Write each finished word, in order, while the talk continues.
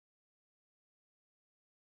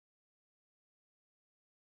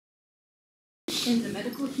in the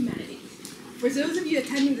medical humanities. For those of you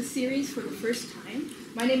attending the series for the first time,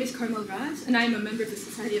 my name is Carmel Raz, and I am a member of the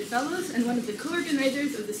Society of Fellows and one of the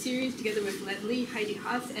co-organizers of the series together with Ledley, Heidi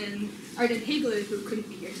Haas, and Arden Hagler, who couldn't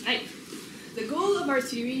be here tonight. The goal of our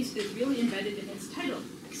series is really embedded in its title,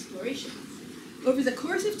 Exploration. Over the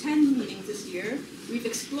course of 10 meetings this year, we've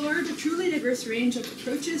explored a truly diverse range of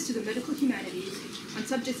approaches to the medical humanities on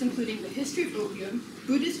subjects including the history of opium,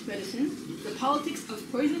 Buddhist medicine, the politics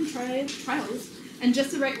of poison trials, and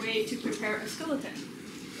just the right way to prepare a skeleton.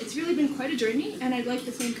 It's really been quite a journey, and I'd like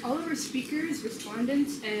to thank all of our speakers,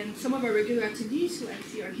 respondents, and some of our regular attendees who I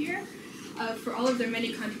see are here for all of their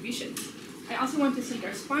many contributions. I also want to thank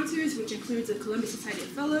our sponsors, which includes the Columbia Society of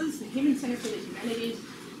Fellows, the Human Center for the Humanities,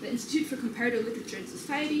 the Institute for Comparative Literature and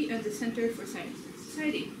Society, and the Center for Science and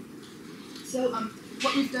Society. So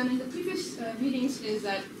what we've done in the previous meetings is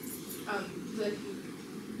that the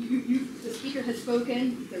speaker has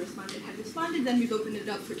spoken, the respondent has responded, then we've opened it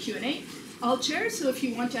up for Q&A. I'll chair, so if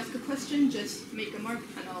you want to ask a question, just make a mark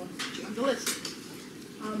and I'll put you on the list.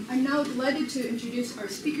 I'm now delighted to introduce our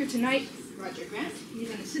speaker tonight, Roger Grant. He's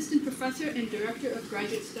an assistant professor and director of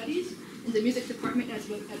graduate studies in the music department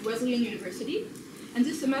at Wesleyan University. And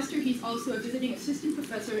this semester, he's also a visiting assistant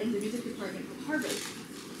professor in the music department at Harvard.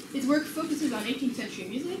 His work focuses on 18th century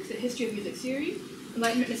music, the history of music theory,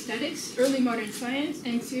 Enlightenment aesthetics, early modern science,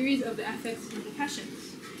 and theories of the affects and the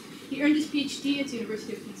passions. He earned his PhD at the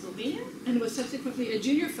University of Pennsylvania and was subsequently a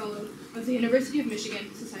junior fellow of the University of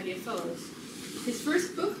Michigan Society of Fellows. His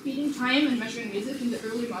first book, Beating Time and Measuring Music in the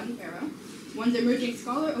Early Modern Era, won the Emerging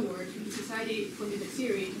Scholar Award from the Society for Music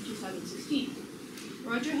Theory in 2016.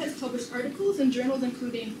 Roger has published articles in journals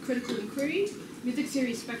including Critical Inquiry, Music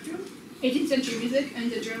Theory Spectrum, 18th Century Music, and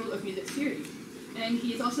the Journal of Music Theory. And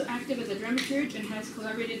he is also active as a dramaturg and has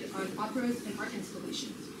collaborated on operas and art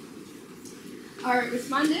installations. Our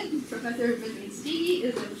respondent, Professor Benjamin Steege,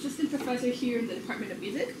 is an assistant professor here in the Department of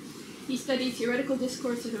Music. He studied theoretical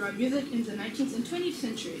discourses around music in the 19th and 20th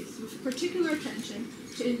centuries, with particular attention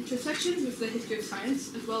to intersections with the history of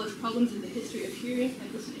science, as well as problems in the history of hearing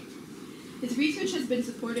and listening. His research has been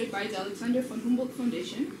supported by the Alexander von Humboldt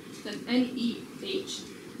Foundation, the NEH,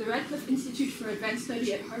 the Radcliffe Institute for Advanced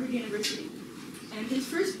Study at Harvard University. And his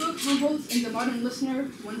first book, Humboldt and the Modern Listener,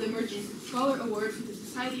 won the Emerging Scholar Award from the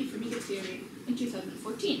Society for Music Theory in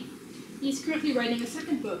 2014. He is currently writing a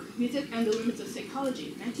second book, Music and the Limits of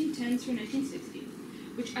Psychology, 1910 through 1960,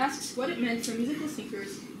 which asks what it meant for musical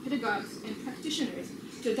thinkers, pedagogues, and practitioners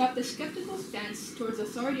to adopt a skeptical stance towards the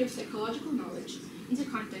authority of psychological knowledge in the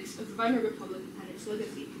context of the Weimar Republic and its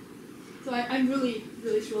legacy. So I'm really,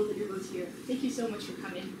 really thrilled that you're both here. Thank you so much for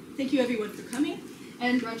coming. Thank you everyone for coming,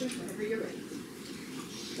 and Roger, whenever you're ready.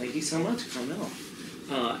 Thank you so much, Carmel.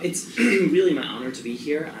 It's really my honor to be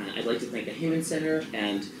here. I'd like to thank the Heyman Center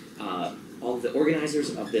and all of the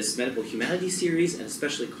organizers of this Medical Humanities series, and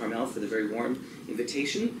especially Carmel for the very warm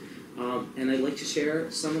invitation. And I'd like to share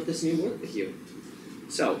some of this new work with you.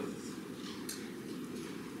 So,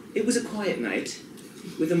 it was a quiet night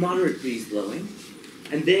with a moderate breeze blowing,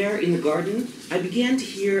 and there in the garden I began to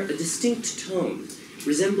hear a distinct tone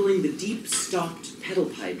resembling the deep stopped pedal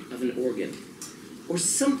pipe of an organ, or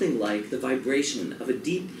something like the vibration of a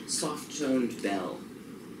deep, soft-toned bell.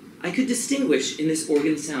 I could distinguish in this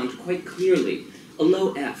organ sound quite clearly a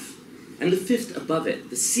low F, and the fifth above it,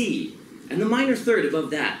 the C, and the minor third above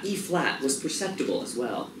that, E flat, was perceptible as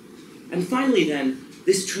well. And finally then,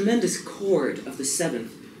 this tremendous chord of the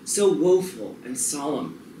seventh, so woeful and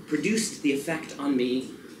solemn, produced the effect on me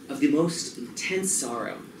of the most intense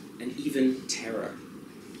sorrow and even terror.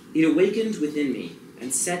 It awakened within me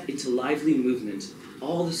and set into lively movement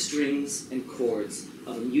all the strings and chords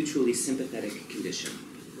of a mutually sympathetic condition.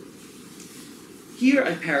 Here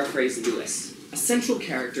I paraphrase Lewis, a central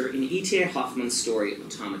character in E.T.A. Hoffmann's story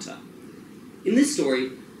Automata. In this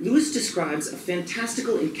story, Lewis describes a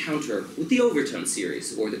fantastical encounter with the overtone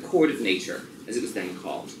series, or the chord of nature, as it was then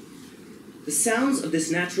called. The sounds of this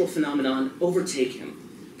natural phenomenon overtake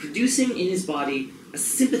him, producing in his body a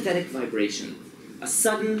sympathetic vibration, a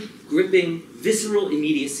sudden, gripping, visceral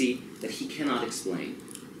immediacy that he cannot explain.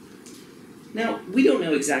 Now, we don't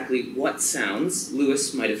know exactly what sounds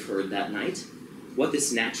Lewis might have heard that night, what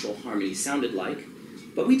this natural harmony sounded like,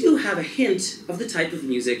 but we do have a hint of the type of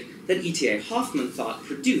music that E.T.A. Hoffmann thought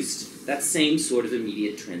produced that same sort of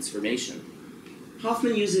immediate transformation.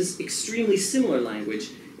 Hoffmann uses extremely similar language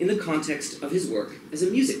in the context of his work as a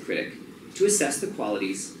music critic to assess the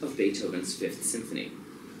qualities of Beethoven's Fifth Symphony.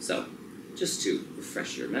 So, just to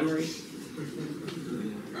refresh your memory.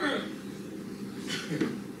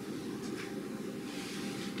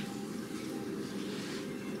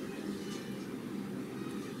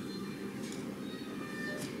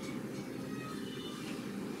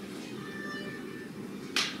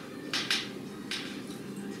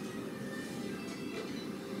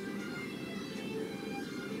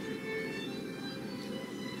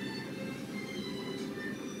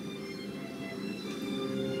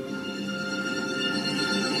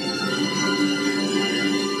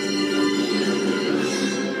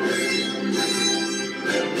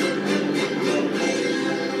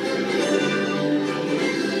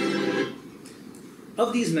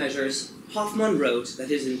 Of these measures, Hoffmann wrote that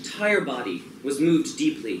his entire body was moved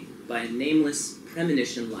deeply by a nameless,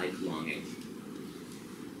 premonition-like longing.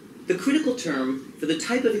 The critical term for the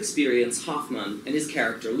type of experience Hoffmann and his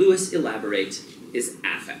character Lewis elaborate is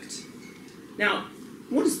affect. Now,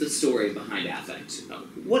 what is the story behind affect?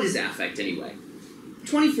 What is affect, anyway?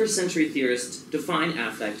 21st century theorists define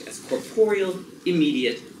affect as corporeal,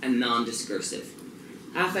 immediate, and non-discursive.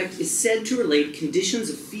 Affect is said to relate conditions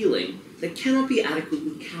of feeling that cannot be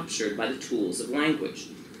adequately captured by the tools of language.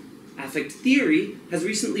 Affect theory has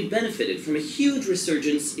recently benefited from a huge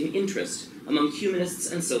resurgence in interest among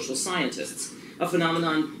humanists and social scientists, a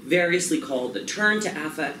phenomenon variously called the turn to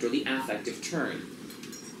affect or the affective turn.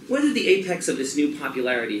 Whether the apex of this new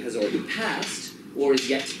popularity has already passed or is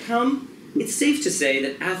yet to come, it's safe to say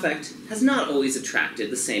that affect has not always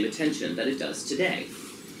attracted the same attention that it does today.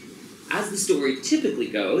 As the story typically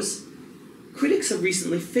goes, critics have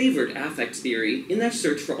recently favored affect theory in their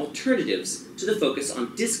search for alternatives to the focus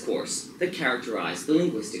on discourse that characterized the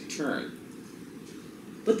linguistic turn.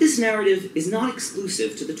 But this narrative is not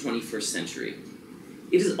exclusive to the 21st century.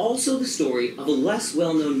 It is also the story of a less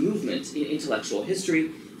well-known movement in intellectual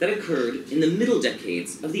history that occurred in the middle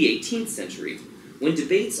decades of the 18th century, when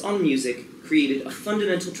debates on music created a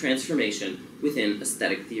fundamental transformation within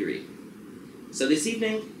aesthetic theory. So this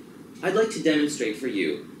evening, I'd like to demonstrate for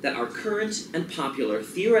you that our current and popular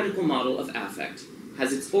theoretical model of affect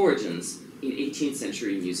has its origins in 18th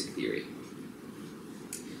century music theory.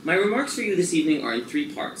 My remarks for you this evening are in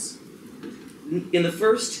three parts. In the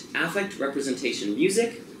first, affect representation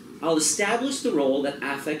music, I'll establish the role that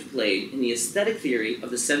affect played in the aesthetic theory of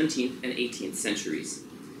the 17th and 18th centuries.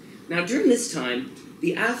 Now, during this time,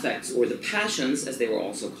 the affects, or the passions as they were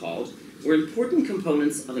also called, were important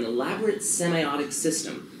components of an elaborate semiotic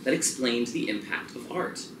system that explained the impact of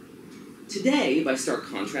art. Today, by stark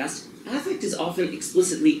contrast, affect is often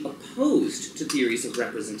explicitly opposed to theories of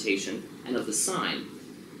representation and of the sign.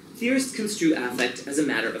 Theorists construe affect as a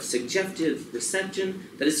matter of subjective reception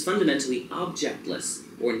that is fundamentally objectless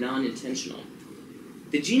or non-intentional.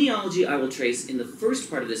 The genealogy I will trace in the first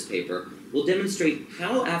part of this paper will demonstrate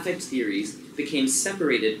how affect theories became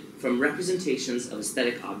separated from representations of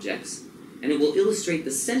aesthetic objects, and it will illustrate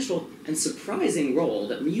the central and surprising role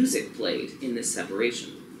that music played in this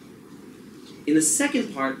separation. In the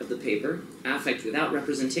second part of the paper, Affect Without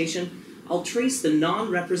Representation, I'll trace the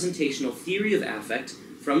non-representational theory of affect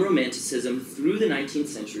from Romanticism through the 19th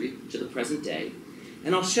century to the present day,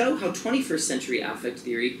 and I'll show how 21st century affect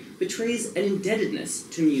theory betrays an indebtedness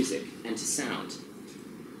to music and to sound.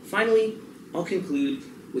 Finally, I'll conclude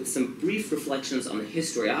with some brief reflections on the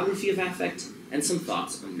historiography of affect and some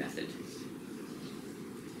thoughts on method.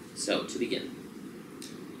 So, to begin.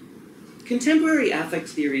 Contemporary affect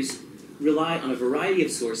theories rely on a variety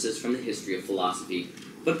of sources from the history of philosophy,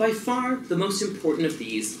 but by far the most important of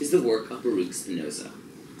these is the work of Baruch Spinoza.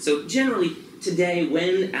 So generally, today,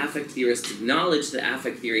 when affect theorists acknowledge that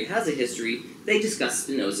affect theory has a history, they discuss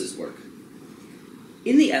Spinoza's work.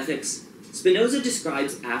 In the Ethics, Spinoza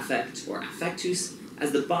describes affect, or affectus,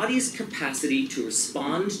 as the body's capacity to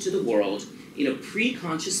respond to the world in a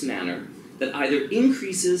pre-conscious manner that either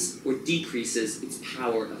increases or decreases its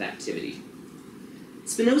power of activity.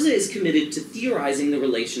 Spinoza is committed to theorizing the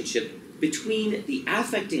relationship between the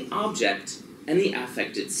affecting object and the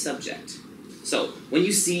affected subject. So, when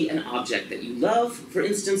you see an object that you love, for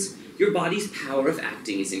instance, your body's power of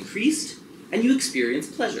acting is increased, and you experience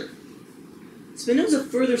pleasure. Spinoza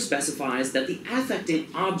further specifies that the affecting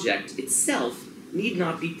object itself need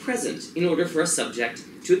not be present in order for a subject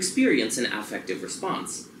to experience an affective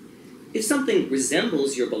response. If something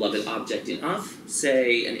resembles your beloved object enough,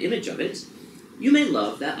 say an image of it, you may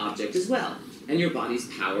love that object as well, and your body's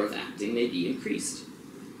power of acting may be increased.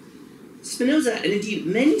 Spinoza, and indeed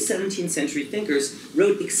many 17th century thinkers,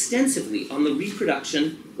 wrote extensively on the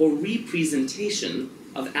reproduction or representation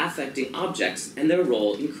of affecting objects and their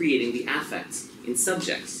role in creating the affects in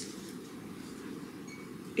subjects.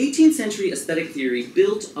 18th century aesthetic theory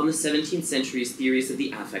built on the 17th century's theories of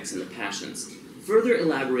the affects and the passions, further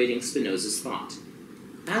elaborating Spinoza's thought.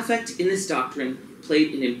 Affect in this doctrine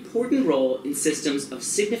played an important role in systems of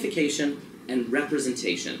signification and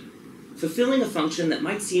representation, fulfilling a function that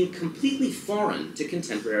might seem completely foreign to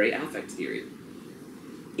contemporary affect theory.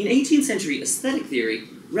 In 18th century aesthetic theory,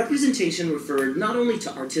 representation referred not only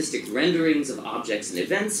to artistic renderings of objects and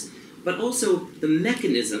events, but also the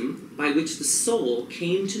mechanism by which the soul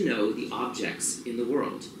came to know the objects in the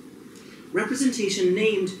world. Representation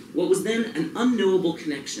named what was then an unknowable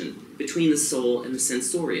connection between the soul and the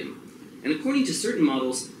sensorium, and according to certain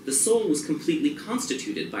models, the soul was completely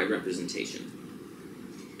constituted by representation.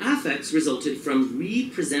 affects resulted from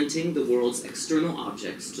representing the world's external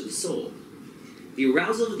objects to the soul. The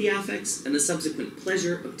arousal of the affects and the subsequent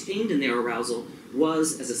pleasure obtained in their arousal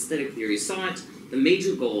was, as aesthetic theory saw it, the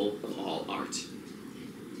major goal of all art.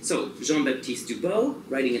 So, Jean-Baptiste Dubois,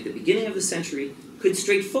 writing at the beginning of the century, could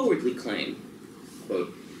straightforwardly claim,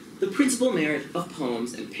 quote, "The principal merit of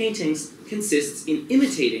poems and paintings consists in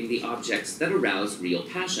imitating the objects that arouse real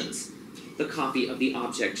passions. The copy of the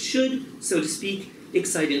object should, so to speak,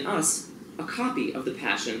 excite in us a copy of the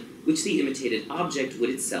passion which the imitated object would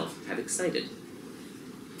itself have excited."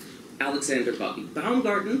 Alexander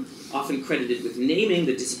Baumgarten, often credited with naming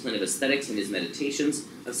the discipline of aesthetics in his Meditations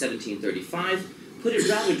of 1735, put it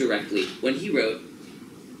rather directly when he wrote,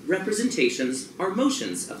 "Representations are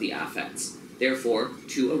motions of the affects. Therefore,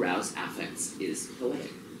 to arouse affects is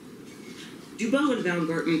poetic." Dubois and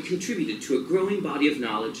Baumgarten contributed to a growing body of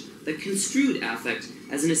knowledge that construed affect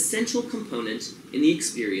as an essential component in the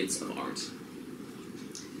experience of art.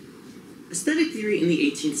 Aesthetic theory in the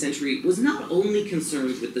 18th century was not only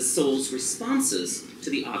concerned with the soul's responses to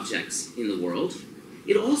the objects in the world,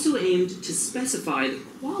 it also aimed to specify the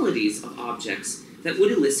qualities of objects that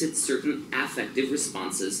would elicit certain affective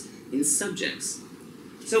responses in subjects.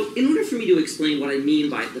 So, in order for me to explain what I mean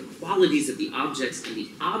by the qualities of the objects and the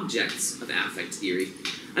objects of affect theory,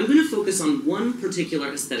 I'm going to focus on one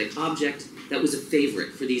particular aesthetic object that was a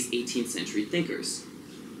favorite for these 18th century thinkers.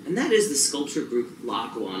 And that is the sculpture group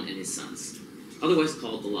Laocoon and his sons, otherwise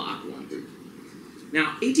called the Laocoon group.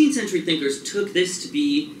 Now, 18th century thinkers took this to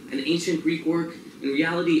be an ancient Greek work. In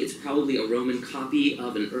reality, it's probably a Roman copy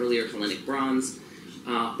of an earlier Hellenic bronze,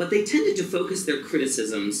 but they tended to focus their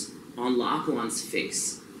criticisms on Laocoon's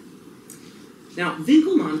face. Now,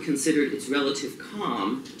 Winkelmann considered its relative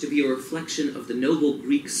calm to be a reflection of the noble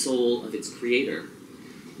Greek soul of its creator,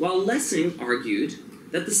 while Lessing argued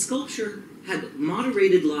that the sculpture had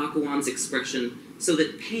moderated Laocoon's expression so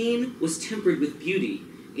that pain was tempered with beauty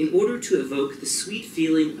in order to evoke the sweet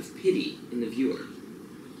feeling of pity in the viewer.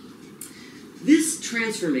 This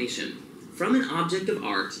transformation from an object of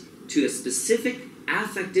art to a specific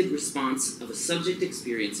affected response of a subject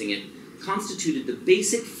experiencing it constituted the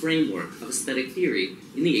basic framework of aesthetic theory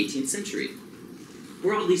in the 18th century.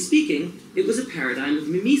 Broadly speaking, it was a paradigm of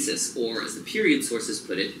mimesis, or, as the period sources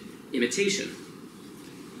put it, imitation.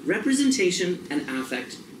 Representation and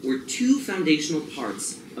affect were two foundational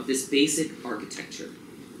parts of this basic architecture.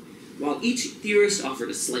 While each theorist offered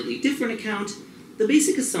a slightly different account, the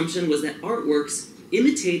basic assumption was that artworks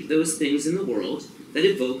imitate those things in the world that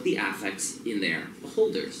evoke the affects in their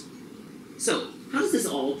beholders. So, how does this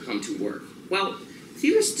all come to work? Well,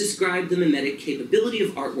 theorists describe the mimetic capability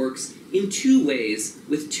of artworks in two ways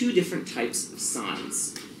with two different types of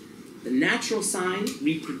signs. The natural sign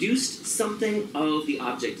reproduced something of the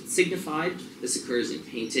object it signified. This occurs in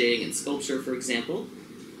painting and sculpture, for example,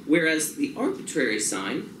 whereas the arbitrary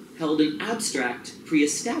sign held an abstract,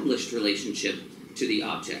 pre-established relationship to the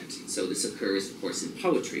object. So this occurs, of course, in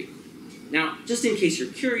poetry. Now, just in case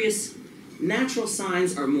you're curious, natural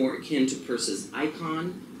signs are more akin to Peirce's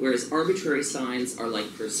icon, whereas arbitrary signs are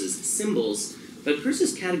like Peirce's symbols, but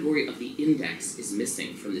Peirce's category of the index is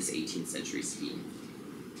missing from this 18th century scheme.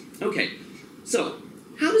 Okay, so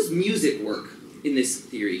how does music work in this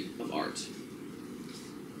theory of art?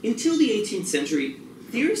 Until the 18th century,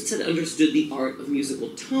 theorists had understood the art of musical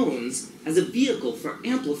tones as a vehicle for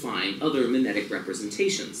amplifying other mimetic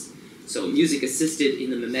representations. So music assisted in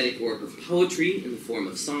the mimetic work of poetry in the form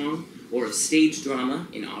of song, or of stage drama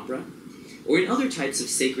in opera, or in other types of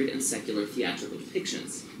sacred and secular theatrical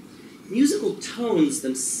depictions. Musical tones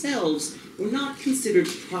themselves were not considered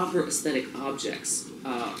proper aesthetic objects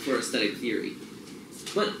for aesthetic theory.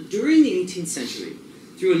 But during the 18th century,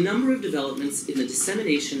 through a number of developments in the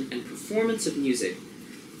dissemination and performance of music,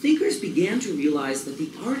 thinkers began to realize that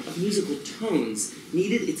the art of musical tones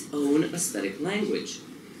needed its own aesthetic language.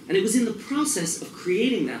 And it was in the process of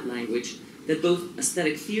creating that language that both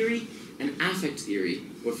aesthetic theory and affect theory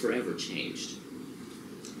were forever changed.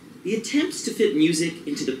 The attempts to fit music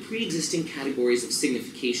into the pre-existing categories of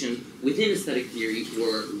signification within aesthetic theory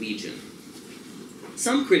were legion.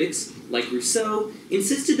 Some critics, like Rousseau,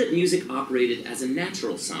 insisted that music operated as a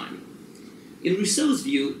natural sign. In Rousseau's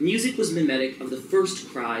view, music was mimetic of the first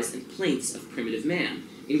cries and plaints of primitive man,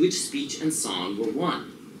 in which speech and song were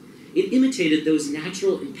one. It imitated those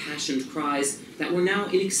natural impassioned cries that were now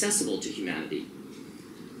inaccessible to humanity.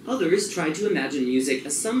 Others tried to imagine music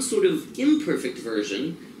as some sort of imperfect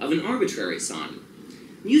version of an arbitrary sign.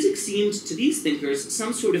 Music seemed to these thinkers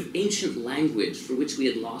some sort of ancient language for which we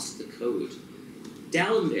had lost the code.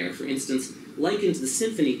 D'Alembert, for instance, likened the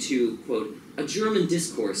symphony to, quote, a German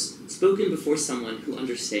discourse spoken before someone who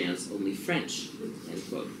understands only French, end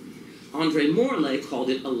quote. André Morellet called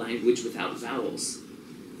it a language without vowels.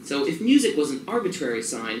 So if music was an arbitrary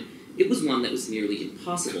sign, it was one that was nearly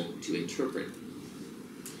impossible to interpret.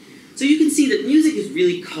 So you can see that music is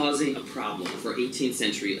really causing a problem for 18th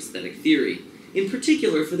century aesthetic theory, in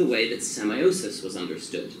particular for the way that semiosis was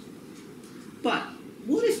understood. But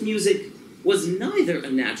what if music was neither a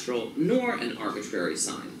natural nor an arbitrary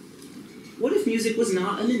sign? What if music was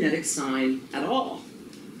not a mimetic sign at all,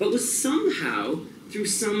 but was somehow, through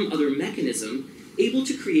some other mechanism, able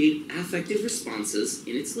to create affective responses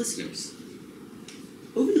in its listeners?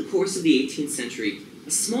 Over the course of the 18th century,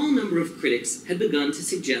 a small number of critics had begun to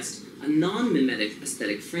suggest a non-mimetic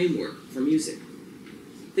aesthetic framework for music.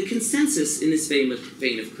 The consensus in this vein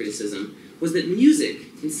of criticism was that music,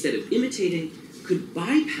 instead of imitating, could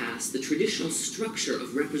bypass the traditional structure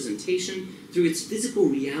of representation through its physical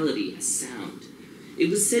reality as sound. It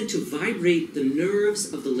was said to vibrate the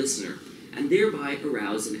nerves of the listener and thereby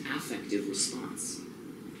arouse an affective response.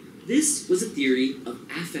 This was a theory of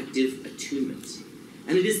affective attunement,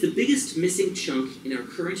 and it is the biggest missing chunk in our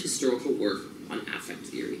current historical work on affect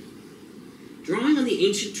theory. Drawing on the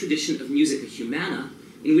ancient tradition of musica humana,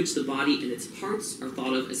 in which the body and its parts are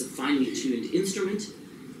thought of as a finely tuned instrument,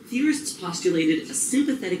 theorists postulated a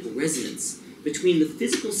sympathetic resonance between the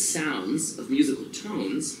physical sounds of musical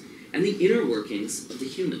tones and the inner workings of the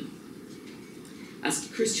human. As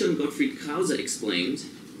Christian Gottfried Krause explained,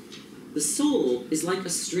 the soul is like a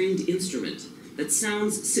stringed instrument that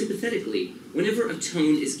sounds sympathetically whenever a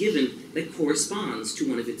tone is given that corresponds to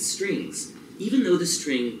one of its strings, even though the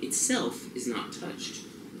string itself is not touched.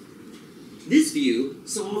 This view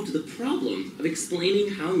solved the problem of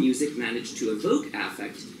explaining how music managed to evoke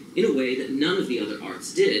affect in a way that none of the other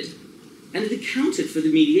arts did, and it accounted for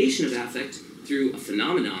the mediation of affect through a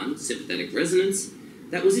phenomenon, sympathetic resonance,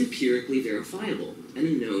 that was empirically verifiable and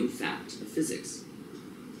a known fact of physics.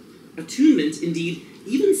 Attunement, indeed,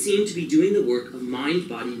 even seemed to be doing the work of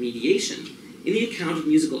mind-body mediation in the account of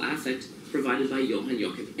musical affect provided by Johann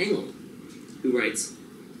Jakob Engel, who writes,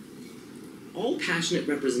 all passionate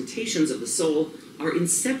representations of the soul are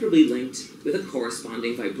inseparably linked with a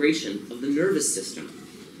corresponding vibration of the nervous system.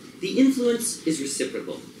 The influence is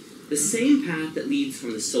reciprocal. The same path that leads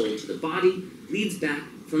from the soul to the body leads back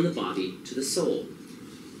from the body to the soul.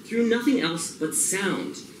 Through nothing else but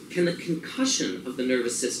sound can the concussion of the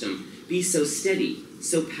nervous system be so steady,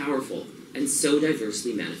 so powerful, and so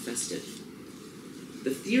diversely manifested.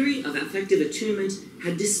 The theory of affective attunement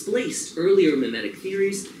had displaced earlier mimetic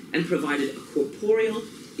theories and provided a corporeal,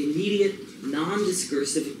 immediate,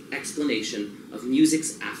 non-discursive explanation of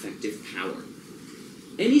music's affective power.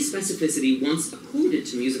 Any specificity once accorded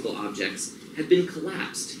to musical objects had been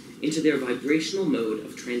collapsed into their vibrational mode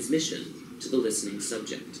of transmission to the listening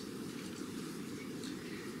subject.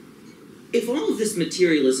 If all of this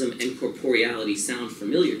materialism and corporeality sound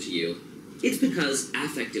familiar to you, it's because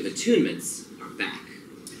affective attunements are back.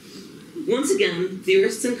 Once again,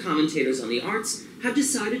 theorists and commentators on the arts have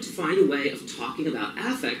decided to find a way of talking about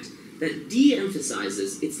affect that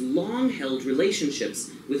de-emphasizes its long-held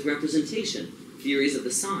relationships with representation, theories of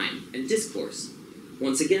the sign, and discourse.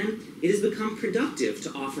 Once again, it has become productive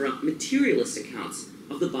to offer up materialist accounts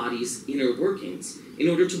of the body's inner workings in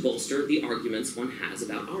order to bolster the arguments one has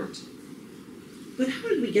about art. But how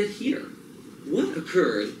did we get here? What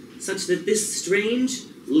occurred such that this strange,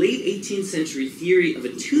 late 18th century theory of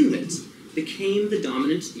attunement became the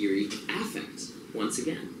dominant theory of affect once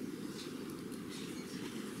again?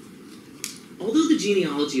 Although the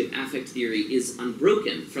genealogy of affect theory is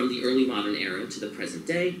unbroken from the early modern era to the present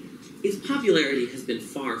day, its popularity has been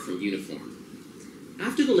far from uniform.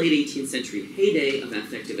 After the late 18th century heyday of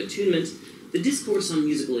affective attunement, the discourse on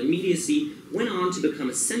musical immediacy went on to become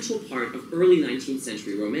a central part of early 19th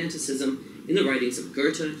century Romanticism in the writings of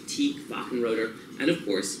Goethe, Tieck, Wachenroder, and of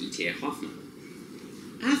course E.T.A. Hoffmann.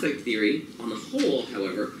 Affect theory, on the whole,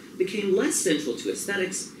 however, became less central to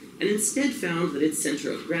aesthetics and instead found that its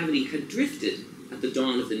center of gravity had drifted, at the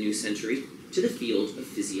dawn of the new century, to the field of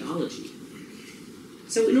physiology.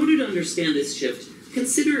 So in order to understand this shift,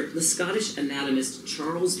 consider the Scottish anatomist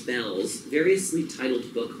Charles Bell's variously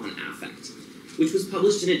titled book on affect, which was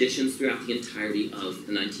published in editions throughout the entirety of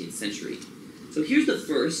the 19th century. So here's the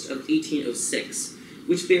first of 1806,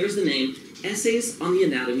 which bears the name Essays on the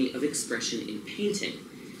Anatomy of Expression in Painting,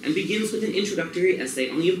 and begins with an introductory essay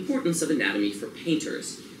on the importance of anatomy for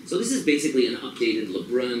painters. So this is basically an updated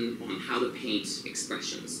Lebrun on how to paint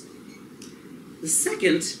expressions. The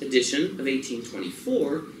second edition of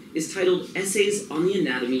 1824 is titled Essays on the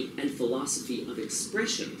Anatomy and Philosophy of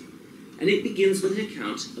Expression, and it begins with an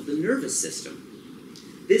account of the nervous system.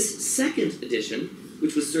 This second edition,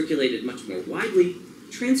 which was circulated much more widely,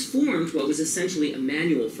 transformed what was essentially a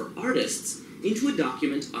manual for artists into a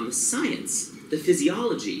document on the science, the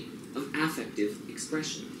physiology, of affective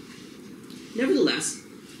expression. Nevertheless,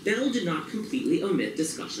 Bell did not completely omit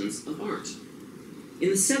discussions of art. In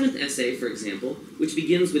the 7th essay, for example, which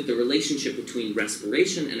begins with the relationship between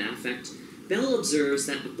respiration and affect, Bell observes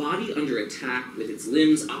that a body under attack with its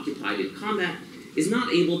limbs occupied in combat is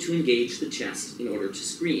not able to engage the chest in order to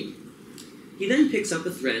scream. He then picks up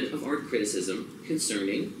a thread of art criticism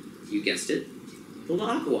concerning, you guessed it, the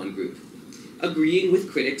Laocoon group, agreeing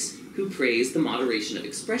with critics who praise the moderation of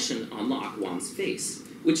expression on Laocoon's face,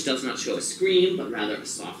 which does not show a scream, but rather a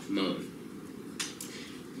soft moan.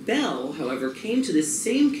 Bell, however, came to this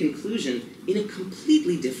same conclusion in a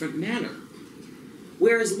completely different manner.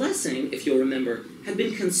 Whereas Lessing, if you'll remember, had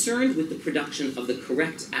been concerned with the production of the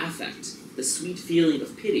correct affect, the sweet feeling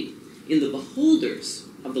of pity, in the beholders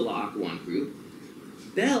of the Laocoon group,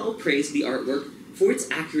 Bell praised the artwork for its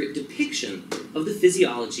accurate depiction of the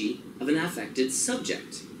physiology of an affected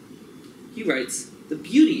subject. He writes, "The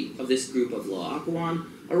beauty of this group of Laocoon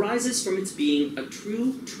arises from its being a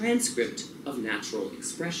true transcript of natural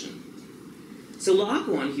expression." So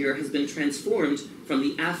Laocoon here has been transformed from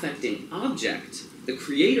the affecting object, the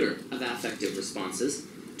creator of affective responses,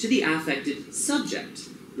 to the affected subject,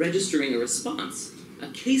 registering a response, a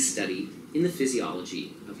case study in the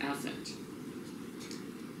physiology of affect.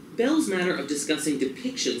 Bell's manner of discussing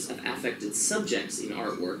depictions of affected subjects in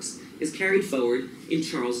artworks is carried forward in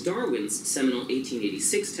Charles Darwin's seminal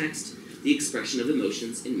 1886 text, The Expression of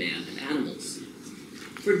Emotions in Man and Animals.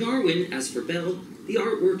 For Darwin, as for Bell, the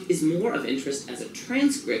artwork is more of interest as a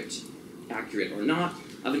transcript, accurate or not,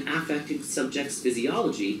 of an affected subject's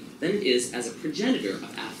physiology than it is as a progenitor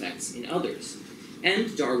of affects in others.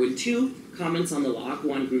 And Darwin, too, comments on the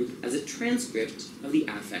Laocoon group as a transcript of the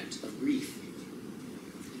affect of grief.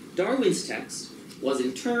 Darwin's text was,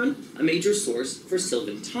 in turn, a major source for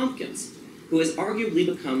Sylvan Tompkins, who has arguably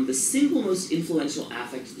become the single most influential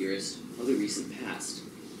affect theorist of the recent past.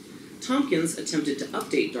 Tompkins attempted to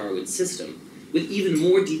update Darwin's system with even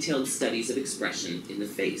more detailed studies of expression in the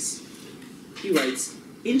face. He writes,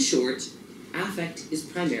 "In short, affect is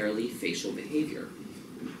primarily facial behavior."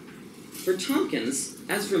 For Tompkins,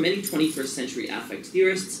 as for many 21st century affect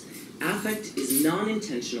theorists, affect is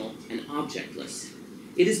non-intentional and objectless.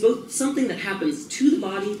 It is both something that happens to the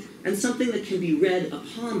body and something that can be read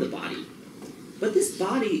upon the body. But this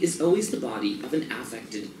body is always the body of an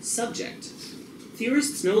affected subject.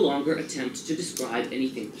 Theorists no longer attempt to describe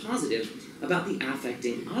anything positive about the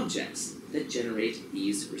affecting objects that generate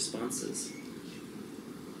these responses.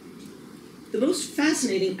 The most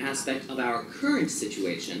fascinating aspect of our current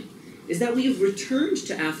situation is that we have returned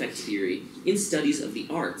to affect theory in studies of the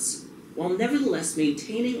arts, while nevertheless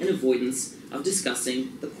maintaining an avoidance of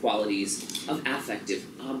discussing the qualities of affective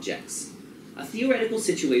objects, a theoretical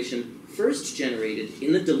situation first generated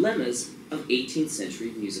in the dilemmas of 18th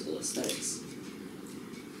century musical aesthetics.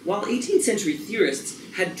 While 18th century theorists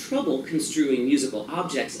had trouble construing musical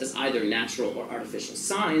objects as either natural or artificial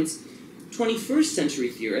signs, 21st century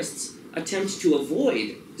theorists attempt to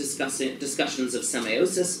avoid discussions of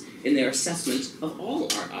semiosis in their assessment of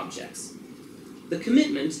all art objects. The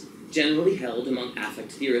commitment, generally held among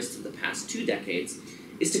affect theorists of the past 2 decades,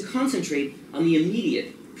 is to concentrate on the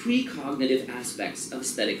immediate, precognitive aspects of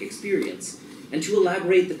aesthetic experience, and to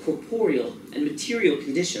elaborate the corporeal and material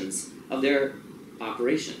conditions of their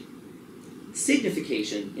operation.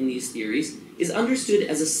 Signification in these theories is understood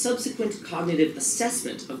as a subsequent cognitive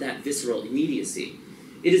assessment of that visceral immediacy.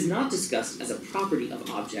 It is not discussed as a property of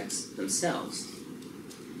objects themselves.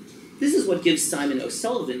 This is what gives Simon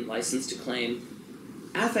O'Sullivan license to claim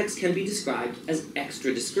affects can be described as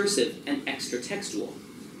extra-discursive and extra-textual.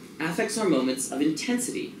 Affects are moments of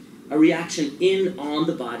intensity, a reaction in on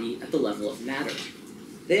the body at the level of matter.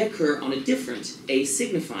 They occur on a different,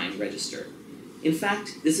 a-signifying register. In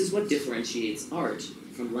fact, this is what differentiates art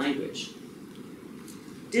from language.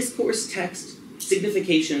 Discourse, text,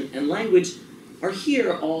 signification, and language are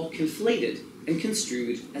here all conflated and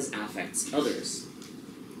construed as affects others.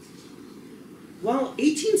 While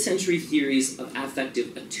 18th century theories of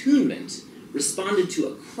affective attunement responded to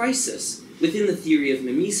a crisis within the theory of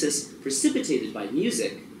mimesis precipitated by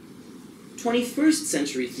music, 21st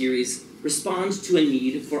century theories respond to a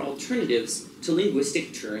need for alternatives to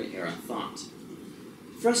linguistic Turing-era thought.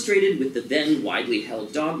 Frustrated with the then widely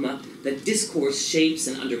held dogma that discourse shapes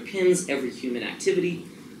and underpins every human activity,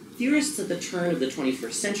 theorists at the turn of the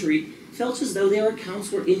 21st century felt as though their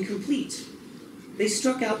accounts were incomplete. They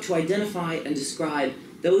struck out to identify and describe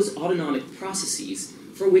those autonomic processes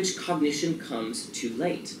for which cognition comes too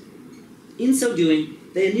late. In so doing,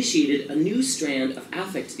 they initiated a new strand of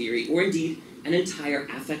affect theory, or indeed an entire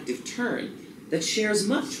affective turn, that shares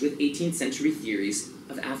much with 18th century theories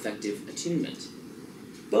of affective attunement.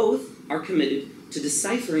 Both are committed to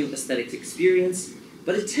deciphering aesthetic experience,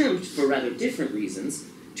 but attempt, for rather different reasons,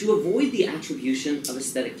 to avoid the attribution of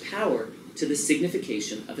aesthetic power to the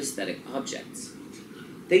signification of aesthetic objects.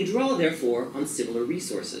 They draw, therefore, on similar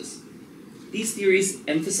resources. These theories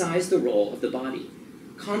emphasize the role of the body,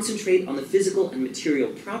 concentrate on the physical and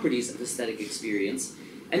material properties of aesthetic experience,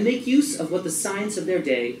 and make use of what the science of their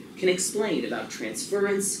day can explain about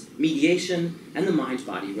transference, mediation, and the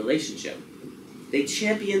mind-body relationship. They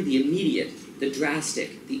champion the immediate, the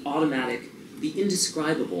drastic, the automatic, the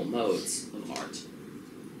indescribable modes of art.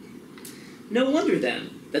 No wonder,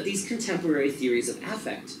 then, that these contemporary theories of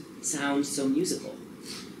affect sound so musical.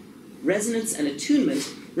 Resonance and attunement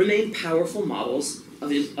remain powerful models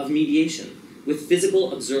of mediation, with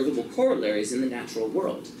physical observable corollaries in the natural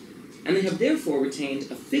world, and they have therefore retained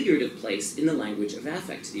a figurative place in the language of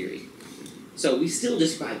affect theory. So we still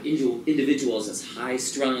describe individuals as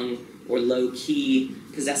high-strung or low-key,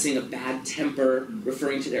 possessing a bad temper,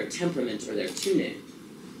 referring to their temperament or their tuning.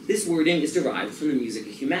 This wording is derived from the musica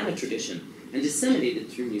humana tradition and disseminated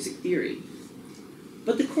through music theory.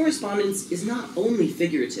 But the correspondence is not only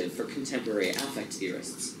figurative for contemporary affect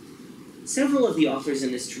theorists. Several of the authors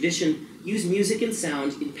in this tradition use music and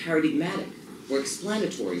sound in paradigmatic or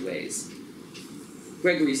explanatory ways.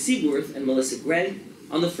 Gregory Seaworth and Melissa Gregg,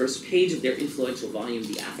 on the first page of their influential volume,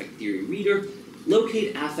 The Affect Theory Reader,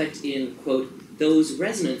 locate affect in, quote, those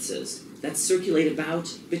resonances that circulate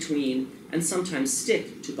about, between, and sometimes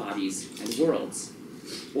stick to bodies and worlds.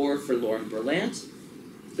 Or for Lauren Berlant,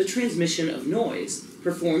 the transmission of noise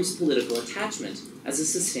performs political attachment as a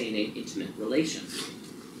sustaining intimate relation.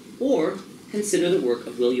 Or consider the work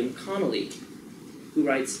of William Connolly, who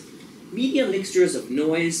writes, media mixtures of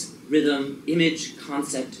noise, rhythm, image,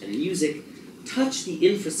 concept, and music touch the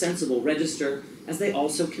infrasensible register as they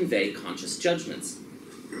also convey conscious judgments.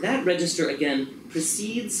 That register, again,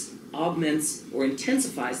 precedes, augments, or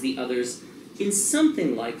intensifies the others in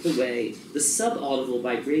something like the way the subaudible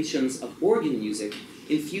vibrations of organ music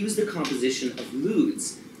infuse the composition of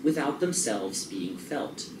moods without themselves being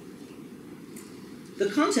felt. The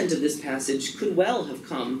content of this passage could well have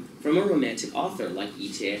come from a romantic author like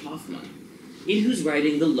E.T.A. Hoffmann, in whose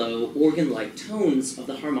writing the low, organ-like tones of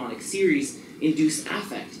the harmonic series induce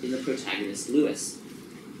affect in the protagonist Lewis.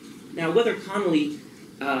 Now, whether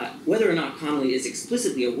or not Connolly is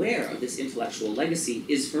explicitly aware of this intellectual legacy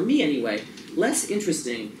is, for me anyway, less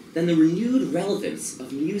interesting than the renewed relevance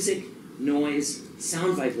of music, noise,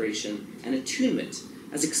 sound vibration, and attunement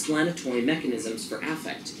as explanatory mechanisms for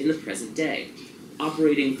affect in the present day,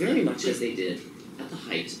 operating very much as they did at the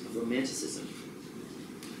height of Romanticism.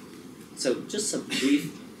 So, just some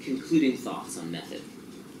brief concluding thoughts on method.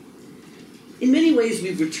 In many ways,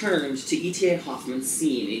 we've returned to E.T.A. Hoffmann's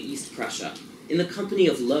scene in East Prussia, in the company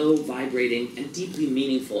of low, vibrating, and deeply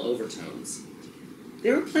meaningful overtones.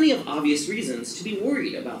 There are plenty of obvious reasons to be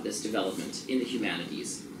worried about this development in the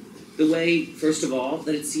humanities. The way, first of all,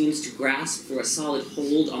 that it seems to grasp for a solid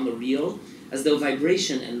hold on the real, as though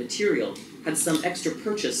vibration and material had some extra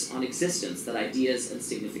purchase on existence that ideas and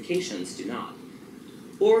significations do not.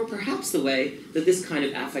 Or perhaps the way that this kind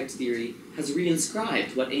of affect theory has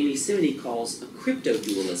reinscribed what Amy Simony calls a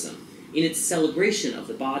crypto-dualism in its celebration of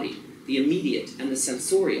the body, the immediate and the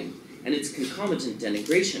sensorium, and its concomitant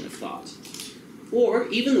denigration of thought. Or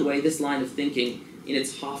even the way this line of thinking, in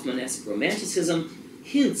its Hoffmannesque romanticism,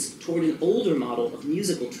 hints toward an older model of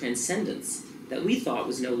musical transcendence that we thought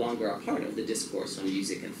was no longer a part of the discourse on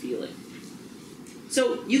music and feeling.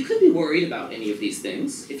 So you could be worried about any of these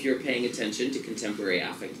things if you're paying attention to contemporary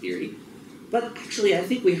affect theory, but actually I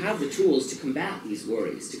think we have the tools to combat these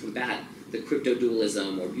worries, to combat the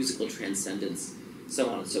crypto-dualism or musical transcendence, so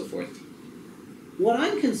on and so forth. What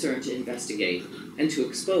I'm concerned to investigate and to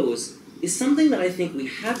expose is something that I think we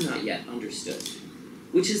have not yet understood,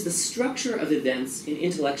 which is the structure of events in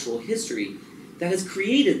intellectual history that has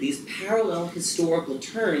created these parallel historical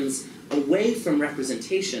turns away from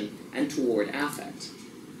representation and toward affect.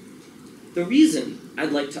 The reason,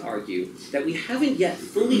 I'd like to argue, that we haven't yet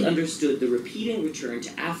fully understood the repeating return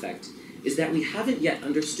to affect is that we haven't yet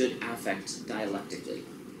understood affect dialectically.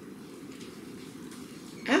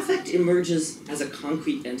 Affect emerges as a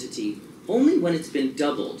concrete entity only when it's been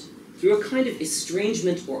doubled through a kind of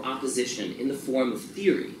estrangement or opposition in the form of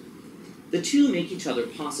theory. The two make each other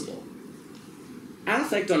possible.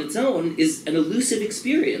 Affect on its own is an elusive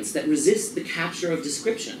experience that resists the capture of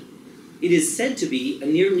description. It is said to be a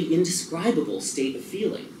nearly indescribable state of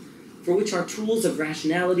feeling, for which our tools of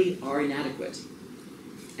rationality are inadequate.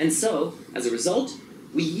 And so, as a result,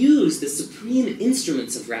 we use the supreme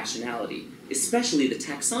instruments of rationality, especially the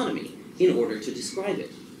taxonomy, in order to describe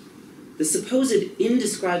it. The supposed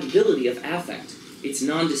indescribability of affect, its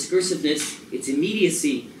non-discursiveness, its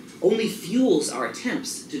immediacy, only fuels our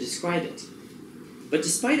attempts to describe it. But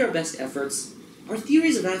despite our best efforts, our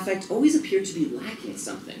theories of affect always appear to be lacking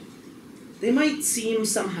something. They might seem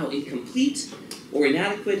somehow incomplete or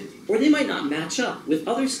inadequate, or they might not match up with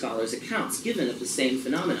other scholars' accounts given of the same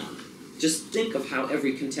phenomenon. Just think of how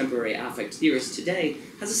every contemporary affect theorist today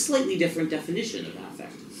has a slightly different definition of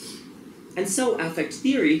affect. And so affect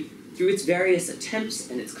theory, through its various attempts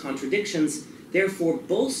and its contradictions, therefore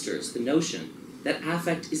bolsters the notion that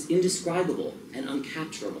affect is indescribable and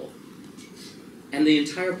uncapturable. And the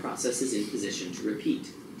entire process is in position to repeat.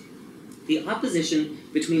 The opposition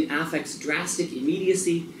between affect's drastic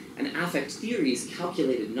immediacy and affect theory's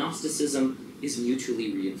calculated Gnosticism is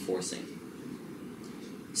mutually reinforcing.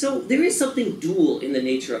 So there is something dual in the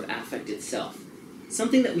nature of affect itself,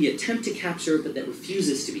 something that we attempt to capture but that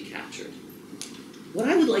refuses to be captured. What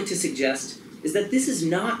I would like to suggest is that this is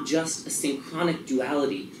not just a synchronic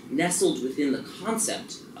duality nestled within the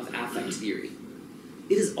concept of affect theory.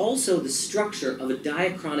 It is also the structure of a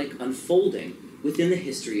diachronic unfolding within the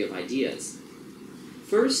history of ideas.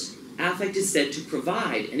 First, affect is said to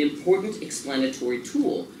provide an important explanatory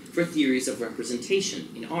tool for theories of representation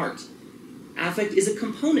in art. Affect is a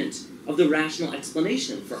component of the rational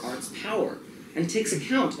explanation for art's power and takes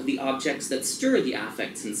account of the objects that stir the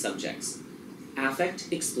affects in subjects.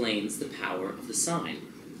 Affect explains the power of the sign.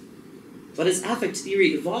 But as affect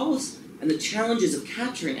theory evolves and the challenges of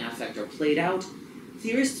capturing affect are played out,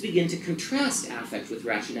 theorists begin to contrast affect with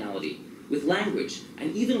rationality, with language,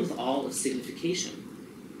 and even with all of signification.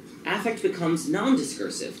 Affect becomes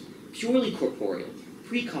non-discursive, purely corporeal,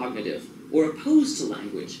 precognitive, or opposed to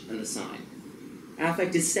language and the sign.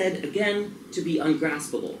 Affect is said, again, to be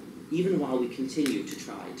ungraspable, even while we continue to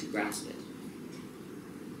try to grasp it.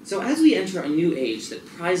 So as we enter a new age that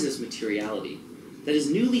prizes materiality, that is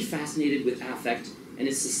newly fascinated with affect and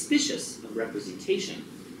is suspicious of representation,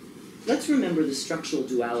 let's remember the structural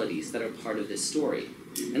dualities that are part of this story,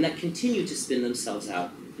 and that continue to spin themselves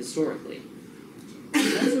out historically.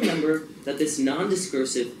 Let's remember that this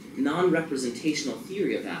non-discursive, non-representational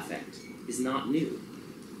theory of affect is not new,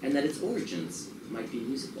 and that its origins might be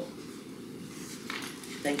musical.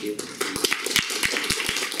 Thank you.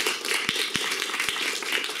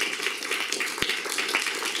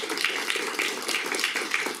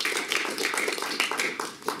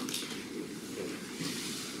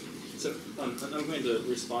 So I'm going to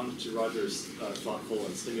respond to Roger's thoughtful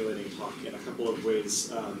and stimulating talk in a couple of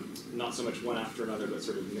ways, not so much one after another, but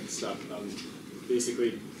sort of mixed up.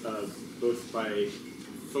 Basically, both by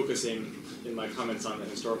focusing in my comments on the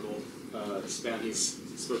historical span he's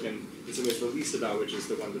spoken in some ways the least about, which is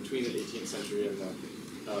the one between the 18th century and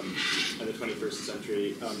the 21st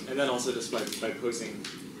century, and then also just by posing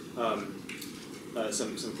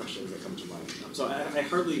some questions that come to mind. So I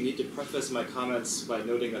hardly need to preface my comments by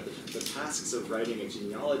noting that the tasks of writing a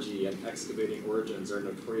genealogy and excavating origins are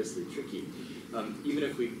notoriously tricky. Even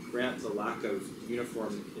if we grant the lack of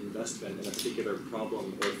uniform investment in a particular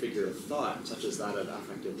problem or figure of thought, such as that of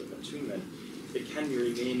affective attunement, it can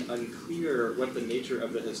remain unclear what the nature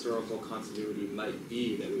of the historical continuity might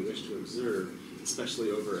be that we wish to observe, especially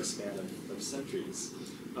over a span of centuries.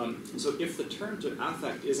 So if the turn to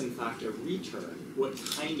affect is in fact a return, what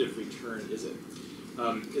kind of return is it?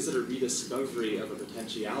 Is it a rediscovery of a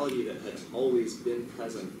potentiality that had always been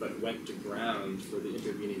present but went to ground for the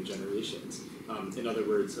intervening generations? In other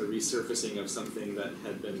words, a resurfacing of something that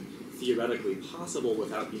had been theoretically possible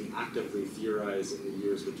without being actively theorized in the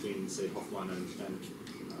years between, say, Hoffmann and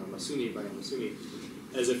Masuni,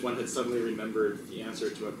 as if one had suddenly remembered the answer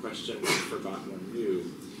to a question one forgot one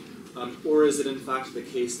knew. Or is it in fact the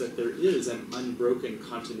case that there is an unbroken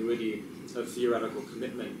continuity of theoretical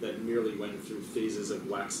commitment that merely went through phases of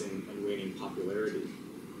waxing and waning popularity?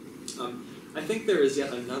 I think there is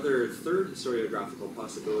yet another third historiographical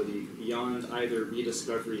possibility beyond either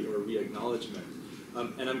rediscovery or re-acknowledgement.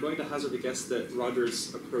 And I'm going to hazard a guess that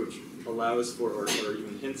Roger's approach allows for, or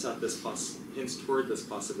even hints toward this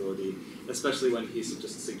possibility, especially when he's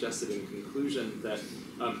just suggested in conclusion that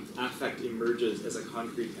affect emerges as a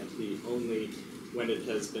concrete entity only when it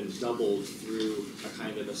has been doubled through a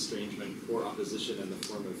kind of estrangement or opposition in the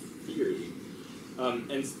form of theory.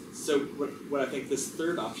 And so what I think this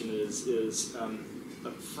third option is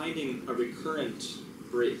finding a recurrent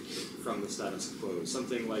break from the status quo,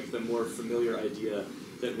 something like the more familiar idea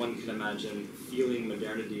that one can imagine feeling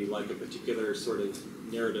modernity like a particular sort of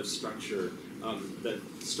narrative structure. That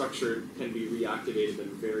structure can be reactivated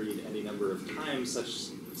and varied any number of times,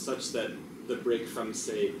 such that the break from,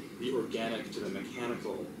 say, the organic to the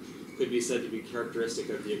mechanical could be said to be characteristic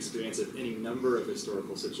of the experience of any number of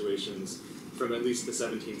historical situations from at least the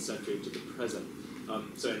 17th century to the present.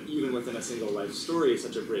 So even within a single life story,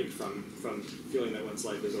 such a break from feeling that one's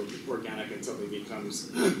life is organic and suddenly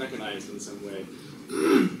becomes mechanized in some way,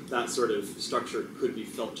 that sort of structure could be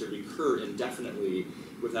felt to recur indefinitely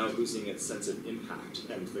without losing its sense of impact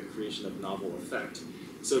and the creation of novel effect.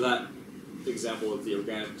 So that example of the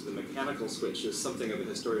organic to the mechanical switch is something of a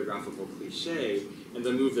historiographical cliche, and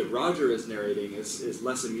the move that Roger is narrating is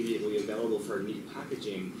less immediately available for neat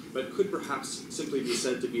packaging, but could perhaps simply be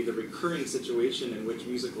said to be the recurring situation in which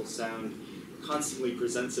musical sound constantly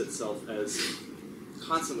presents itself as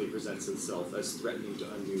threatening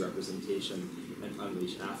to undo representation and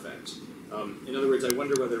unleash affect. In other words, I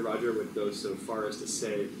wonder whether Roger would go so far as to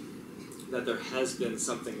say that there has been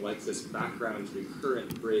something like this background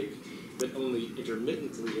recurrent break that only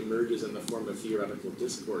intermittently emerges in the form of theoretical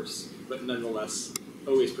discourse, but nonetheless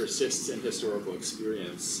always persists in historical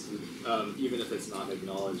experience, even if it's not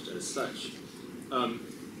acknowledged as such. And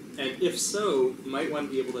if so, might one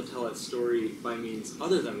be able to tell its story by means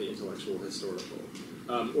other than the intellectual historical,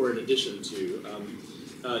 or in addition to?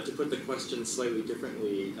 To put the question slightly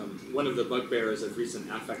differently, one of the bugbears of recent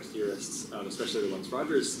affect theorists, especially the ones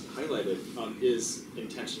Roger's highlighted, is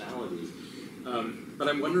intentionality. But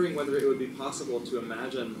I'm wondering whether it would be possible to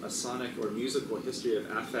imagine a sonic or musical history of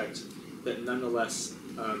affect that nonetheless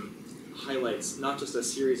highlights not just a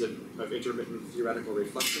series of intermittent theoretical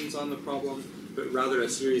reflections on the problem, but rather a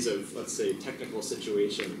series of, let's say, technical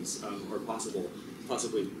situations, or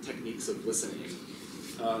possibly techniques of listening,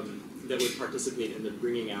 that would participate in the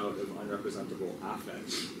bringing out of unrepresentable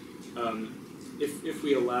affect. If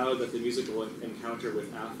we allow that the musical encounter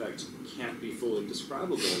with affect can't be fully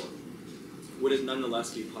describable, would it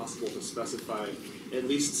nonetheless be possible to specify at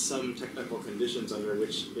least some technical conditions under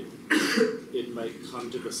which it might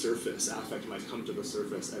come to the surface, affect might come to the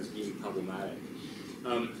surface as being problematic?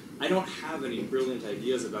 I don't have any brilliant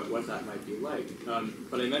ideas about what that might be like,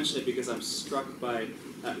 but I mention it because I'm struck by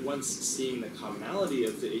at once seeing the commonality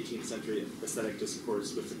of the 18th century aesthetic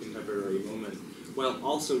discourse with the contemporary moment, while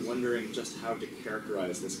also wondering just how to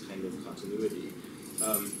characterize this kind of continuity.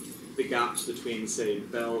 The gaps between, say,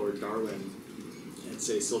 Bell or Darwin and,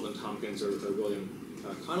 say, Sylvan Tompkins or William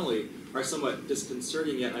Connolly are somewhat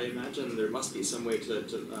disconcerting, yet I imagine there must be some way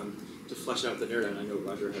to flesh out the narrative, and I know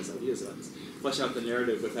Roger has ideas about this, flesh out the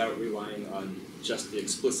narrative without relying on just the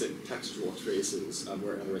explicit textual traces,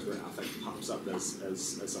 where, in other words, where affect pops up as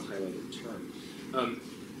a highlighted term.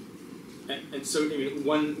 And so, I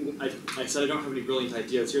mean, I said I don't have any brilliant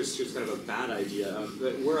ideas. Here's kind of a bad idea.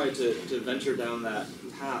 But were I to venture down that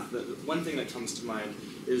path, the one thing that comes to mind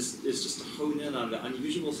is just to hone in on the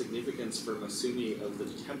unusual significance for Masumi of the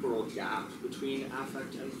temporal gap between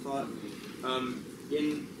affect and thought.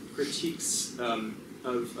 In critiques of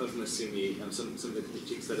Masumi, some of the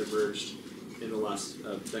critiques that emerged in the last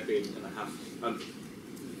decade and a half,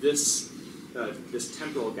 this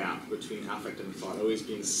temporal gap between affect and thought, always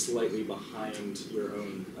being slightly behind your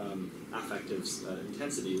own affective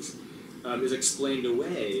intensities, is explained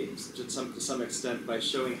away to some extent by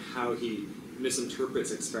showing how he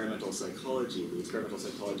misinterprets experimental psychology, the experimental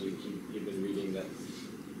psychology he'd been reading that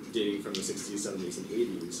dating from the 60s, 70s, and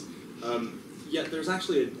 80s. Yet there's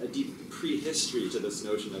actually a deep prehistory to this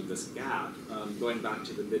notion of this gap, going back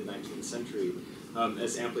to the mid-19th century,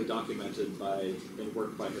 as amply documented in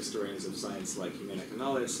work by historians of science like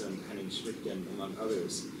Humanities and Henning Schmidtgen, among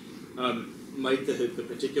others. Might the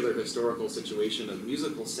particular historical situation of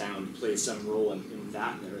musical sound play some role in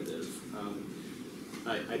that narrative?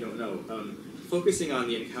 I don't know. Focusing on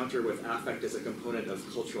the encounter with affect as a component of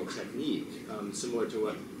cultural technique, similar to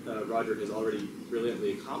what Roger has already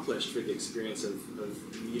brilliantly accomplished for the experience of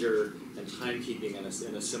meter and timekeeping in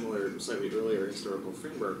a similar, slightly earlier historical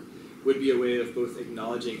framework, would be a way of both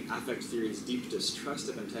acknowledging affect theory's deep distrust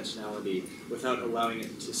of intentionality without allowing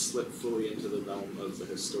it to slip fully into the realm of the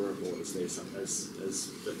historical, as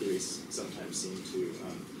the theories sometimes seem to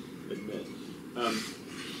admit.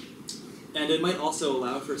 And it might also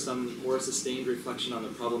allow for some more sustained reflection on the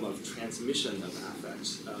problem of transmission of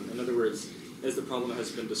affect. In other words, as the problem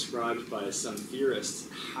has been described by some theorists,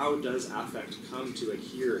 how does affect come to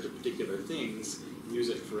adhere to particular things,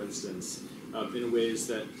 music for instance, in ways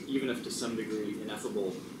that, even if to some degree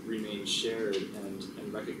ineffable, remain shared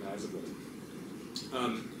and recognizable?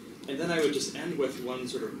 And then I would just end with one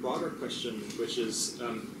sort of broader question, which is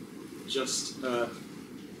just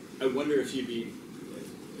I wonder if you'd be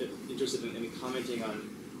interested in commenting on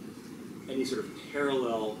any sort of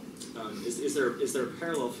parallel. Is there a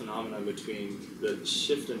parallel phenomenon between the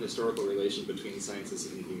shift in historical relation between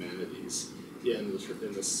sciences and humanities in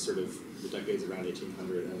this sort of the decades around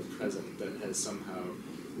 1800 and the present that has somehow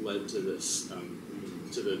led to this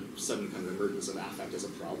to the sudden kind of emergence of affect as a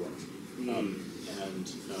problem,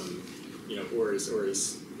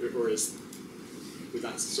 would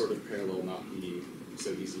that sort of parallel not be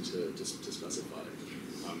so easy to specify?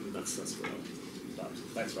 That's what I thought.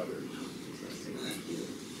 Thanks, Robert.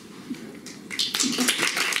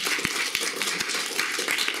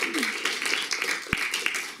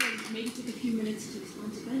 Maybe take a few minutes to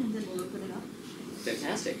respond to Ben, and then we'll open it up.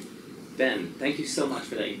 Fantastic. Ben, thank you so much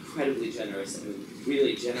for that incredibly generous and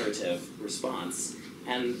really generative response.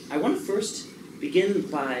 And I want to first begin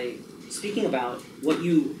by speaking about what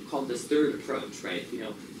you called this third approach, right? You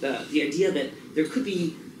know, the idea that there could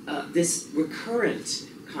be this recurrent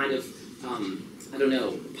kind of,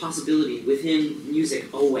 possibility within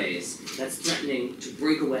music always that's threatening to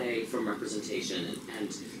break away from representation and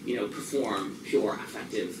perform pure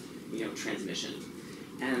affective, transmission.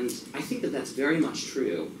 And I think that that's very much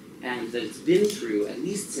true, and that it's been true at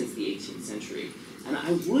least since the 18th century. And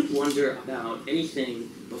I would wonder about anything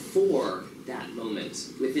before that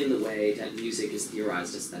moment within the way that music is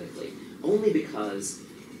theorized aesthetically, only because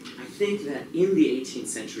I think that in the 18th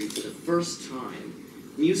century, for the first time,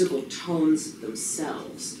 musical tones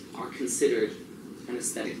themselves are considered an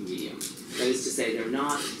aesthetic medium. That is to say, they're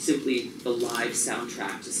not simply the live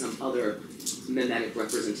soundtrack to some other mimetic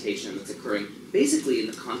representation that's occurring basically in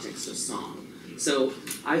the context of song. So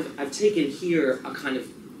I've taken here a kind of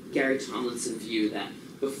Gary Tomlinson view that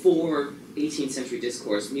before 18th century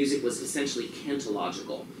discourse, music was essentially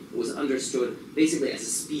cantological. It was understood basically as a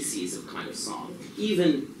species of kind of song.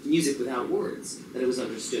 Even music without words, that it was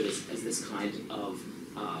understood as this kind of,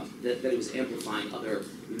 that it was amplifying other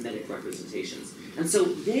mimetic representations. And so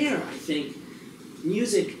there, I think,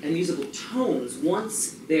 music and musical tones,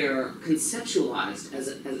 once they're conceptualized as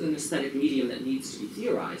an aesthetic medium that needs to be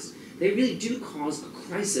theorized, they really do cause a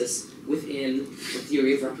crisis within the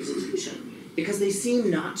theory of representation, because they seem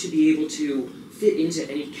not to be able to fit into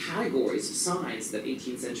any categories of signs that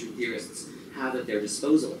 18th century theorists have at their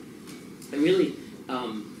disposal. I'm really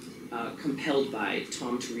compelled by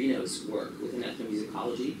Tom Torino's work within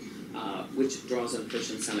ethnomusicology, which draws on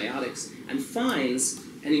Christian semiotics, and finds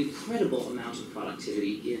an incredible amount of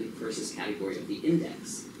productivity in Peirce's category of the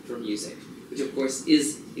index for music, which of course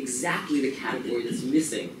is exactly the category that's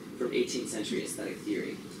missing from 18th century aesthetic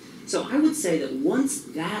theory. So I would say that once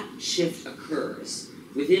that shift occurs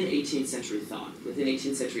within 18th century thought, within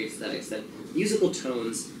 18th century aesthetics, that musical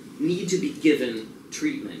tones need to be given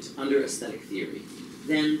treatment under aesthetic theory,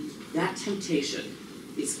 then that temptation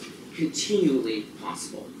is continually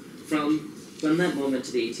possible from that moment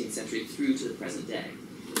to the 18th century through to the present day.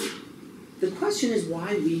 The question is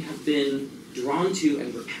why we have been drawn to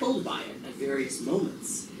and repelled by it at various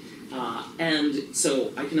moments. And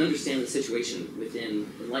so I can understand the situation within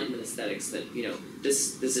Enlightenment aesthetics that,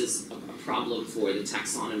 this is a problem for the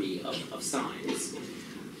taxonomy of signs.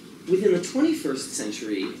 Within the 21st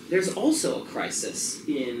century, there's also a crisis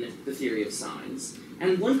in the theory of signs,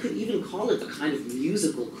 and one could even call it a kind of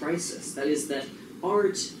musical crisis. That is that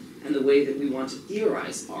art and the way that we want to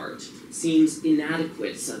theorize art seems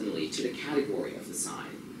inadequate suddenly to the category of the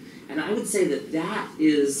sign. And I would say that that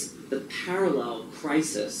is the parallel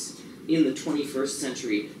crisis in the 21st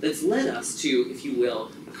century that's led us to, if you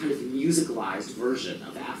will, a kind of musicalized version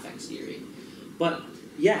of affect theory. But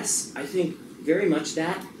yes, I think very much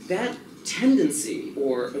that tendency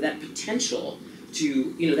or that potential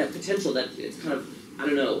to, that potential that it's kind of, a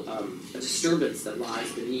disturbance that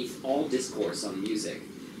lies beneath all discourse on music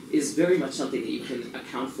is very much something that you can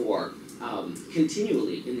account for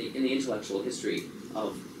continually in the intellectual history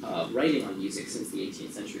of writing on music since the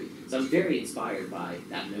 18th century. So I'm very inspired by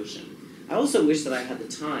that notion. I also wish that I had the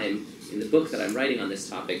time in the book that I'm writing on this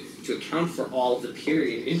topic to account for all of the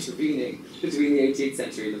period intervening between the 18th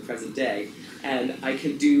century and the present day. And I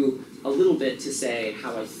can do a little bit to say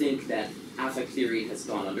how I think that affect theory has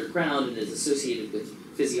gone underground and is associated with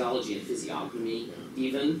physiology and physiognomy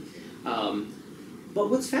even. But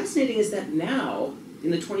what's fascinating is that now,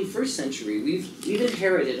 in the 21st century, we've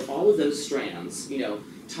inherited all of those strands,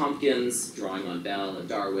 Tompkins drawing on Bell and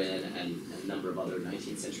Darwin and a number of other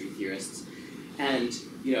 19th century theorists, and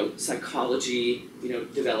psychology,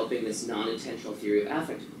 developing this non-intentional theory of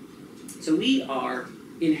affect. So we are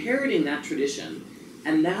inheriting that tradition,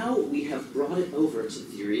 and now we have brought it over to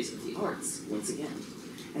theories of the arts once again.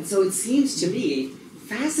 And so it seems to me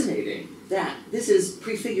fascinating that this is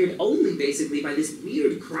prefigured only basically by this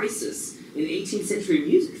weird crisis in 18th century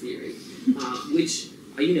music theory, which,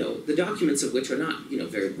 the documents of which are not,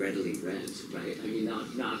 very readily read, right? I mean,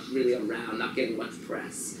 not really around, not getting much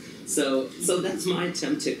press. So that's my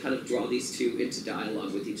attempt to kind of draw these two into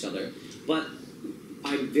dialogue with each other. But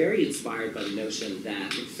I'm very inspired by the notion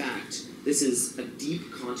that, in fact, this is a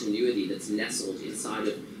deep continuity that's nestled inside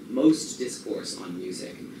of most discourse on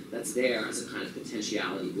music, that's there as a kind of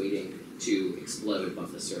potentiality waiting to explode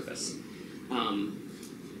above the surface.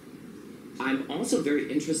 I'm also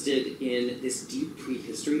very interested in this deep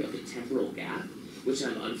prehistory of the temporal gap, which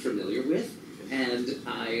I'm unfamiliar with, and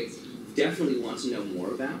I definitely want to know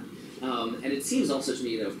more about. And it seems also to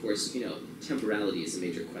me that, of course, temporality is a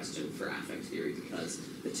major question for affect theory because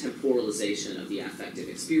the temporalization of the affective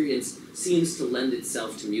experience seems to lend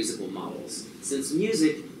itself to musical models. Since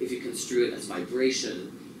music, if you construe it as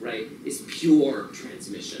vibration, right, is pure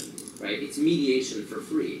transmission, right? It's mediation for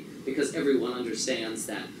free because everyone understands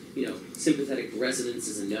that, sympathetic resonance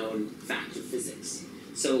is a known fact of physics.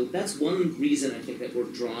 So that's one reason I think that we're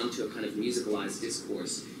drawn to a kind of musicalized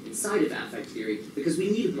discourse inside of affect theory, because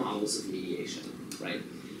we need models of mediation, right?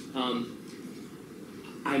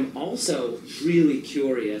 I'm also really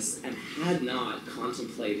curious and had not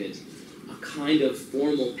contemplated a kind of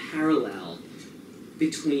formal parallel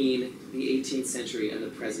between the 18th century and the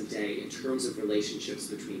present day in terms of relationships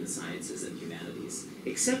between the sciences and humanities,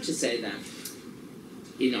 except to say that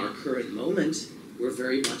in our current moment, we're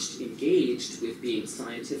very much engaged with being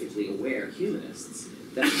scientifically aware humanists.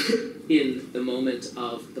 That in the moment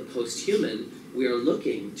of the post-human, we are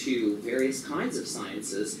looking to various kinds of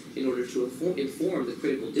sciences in order to inform the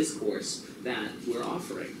critical discourse that we're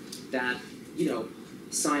offering. That,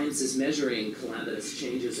 science is measuring calamitous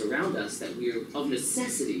changes around us that we're of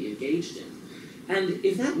necessity engaged in. And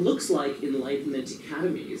if that looks like Enlightenment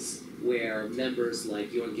academies, where members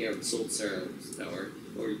like Johann Georg Sulzer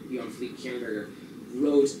or Johann Fliet Kernberger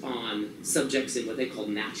wrote on subjects in what they call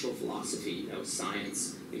natural philosophy,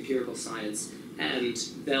 science, empirical science, and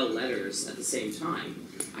bell letters at the same time,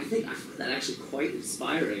 I find that actually quite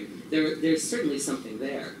inspiring. There's certainly something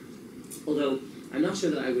there, although I'm not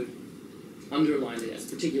sure that I would underline it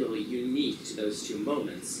as particularly unique to those two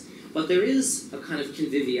moments. But there is a kind of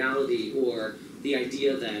conviviality, or the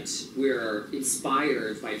idea that we're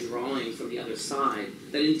inspired by drawing from the other side,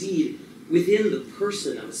 that indeed, within the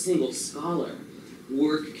person of a single scholar,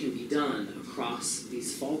 work can be done across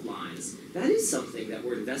these fault lines. That is something that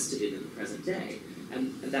we're invested in the present day,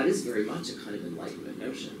 and that is very much a kind of Enlightenment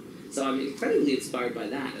notion. So I'm incredibly inspired by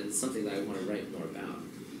that, and it's something that I want to write more about.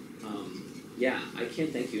 I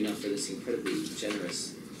can't thank you enough for this incredibly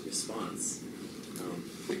generous response.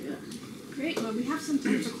 Great. Well, we have some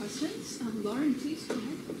time for questions. Lauren, please go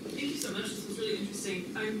ahead. Thank you so much. This was really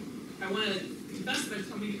interesting. I want to confess that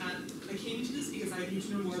I came to this because I need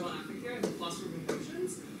to know more about affect theory and the philosopher of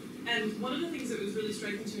emotions. And one of the things that was really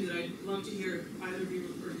striking to me that I'd love to hear either of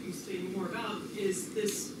you or you say more about is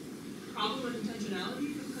this problem of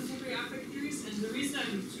intentionality for contemporary affect theories. And the reason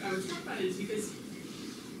I was struck by it is because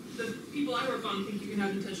the people I work on think you can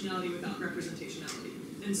have intentionality without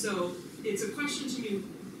representationality. And so it's a question to me,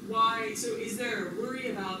 why, so is there a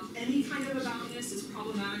worry about any kind of aboutness? Is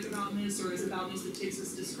problematic aboutness, or is aboutness that takes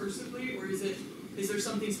us discursively, or is there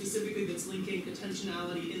something specifically that's linking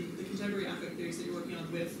intentionality in the contemporary affect theories that you're working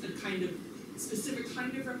on with a kind of specific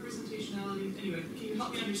kind of representationality? Anyway, can you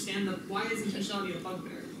help me understand why is intentionality a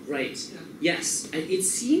bugbear? Right. Yeah. Yes. It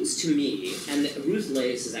seems to me, and Ruth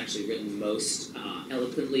Leis has actually written most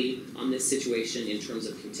eloquently on this situation in terms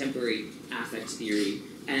of contemporary affect theory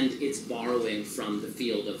and its borrowing from the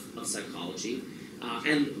field of psychology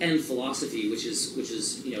and philosophy, which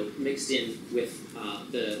is mixed in with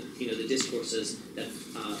the discourses that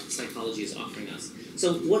psychology is offering us.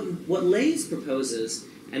 So what Leis proposes,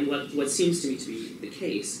 and what seems to me to be the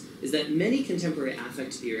case, is that many contemporary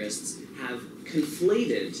affect theorists have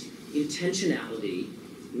conflated intentionality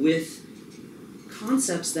with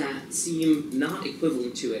concepts that seem not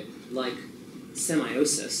equivalent to it, like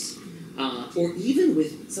semiosis, or even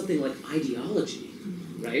with something like ideology,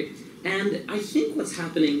 right? And I think what's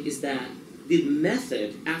happening is that the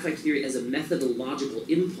method, affect theory as a methodological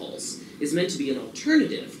impulse, is meant to be an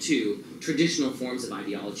alternative to traditional forms of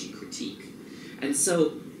ideology critique. And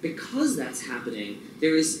so, because that's happening,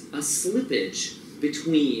 there is a slippage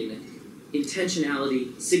between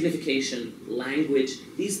intentionality, signification, language.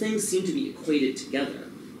 These things seem to be equated together,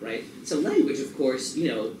 right? So language, of course,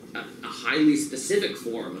 a highly specific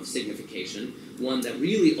form of signification, one that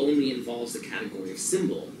really only involves the category of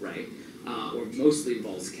symbol, right? Or mostly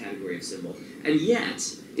involves the category of symbol, and yet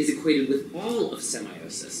is equated with all of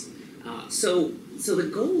semiosis. So the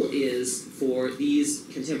goal is for these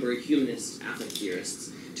contemporary humanist affect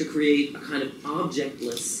theorists to create a kind of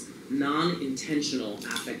objectless, non-intentional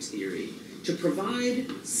affect theory to provide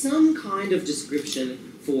some kind of description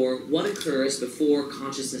for what occurs before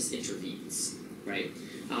consciousness intervenes, right?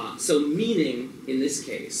 So meaning, in this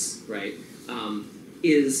case, right,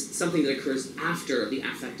 is something that occurs after the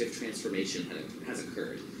affective transformation has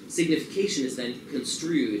occurred. Signification is then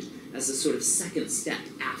construed as a sort of second step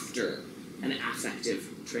after an affective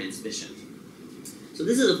transmission. So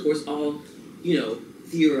this is, of course, all,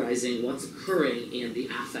 theorizing what's occurring in the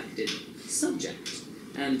affected subject.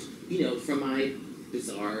 And, from my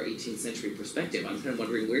bizarre 18th century perspective, I'm kind of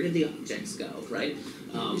wondering, where did the objects go, right?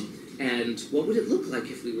 And what would it look like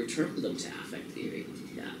if we returned them to affect theory?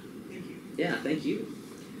 Yeah. Thank you. Yeah, thank you.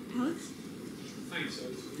 Alex? Thanks, I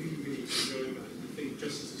was really enjoying that. I think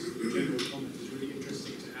just as a general comment, it's really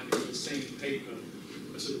interesting to have in the same paper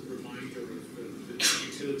a sort of reminder of the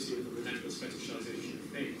utility of the relentless fetishization of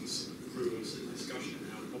things through a sort of discussion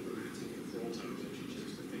of how problematic and fraught our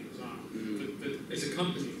relationships to things are. But it's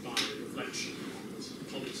accompanied by a reflection on the sort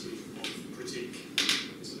of policy of critique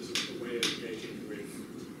as a way of engaging with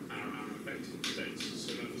our affective states.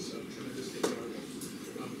 So that was tremendously enjoyable.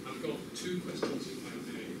 I've got two questions, if I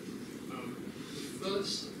may. The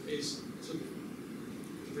first is sort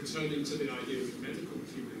of returning to the idea of medical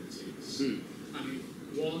humanities. I mean,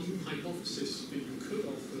 one hypothesis that you could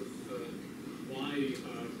offer for why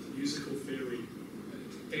musical theory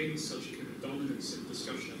gained such a kind of dominance in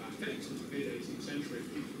discussion of affect in the mid-18th century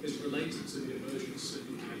is related to the emergence of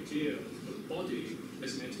the idea of the body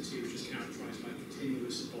as an entity which is characterized by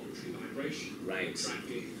continuous auditory vibration, Right.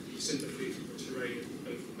 tracking sympathy from the terrain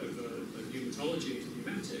of pneumatology to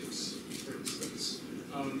pneumatics, for instance.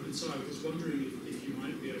 And so I was wondering if you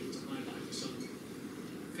might be able to highlight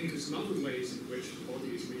think of some other ways in which the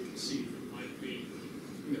body is reconceived that might be,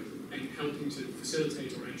 and helping to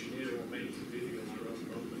facilitate or engineer or make convivial our own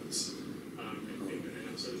moments.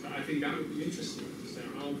 So I think that would be interesting because there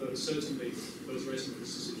are certainly those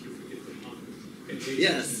resonances, if you forgive the pun.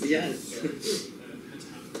 Yes.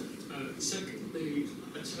 Secondly,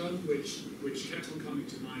 a term which kept on coming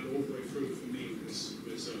to mind all the way through for me was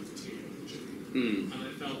teleology. And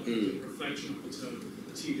I felt that the reflection on the term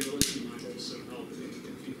teleology might also help in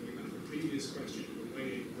thinking about the previous question, the way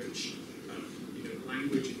in which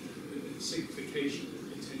language and signification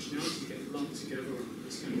and intentionality get lumped together under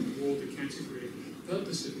this kind of broader category of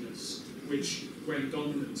purposiveness, which, when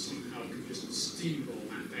dominant, somehow can just steamroll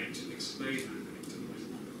affect and explain affect, and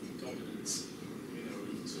when dominance, you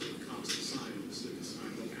can sort of cast aside and sort of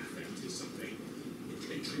decide that affect is something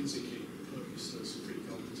intrinsically purposeless,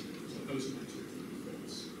 pre-cognitive. So those are my two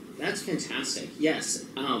thoughts. That's fantastic. Yes,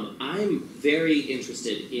 I'm very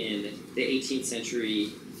interested in the 18th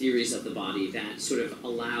century theories of the body that sort of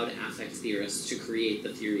allowed affect theorists to create the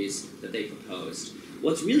theories that they proposed.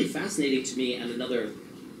 What's really fascinating to me, and another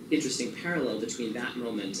interesting parallel between that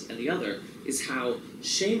moment and the other, is how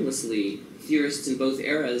shamelessly theorists in both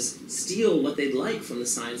eras steal what they'd like from the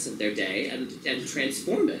science of their day and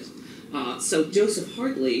transform it. So Joseph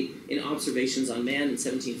Hartley, in Observations on Man in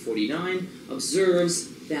 1749,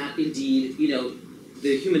 observes that indeed,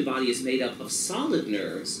 the human body is made up of solid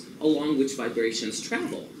nerves along which vibrations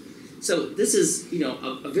travel. So this is,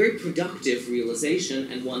 a very productive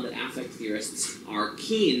realization and one that affect theorists are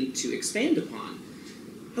keen to expand upon.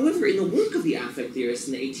 However, in the work of the affect theorists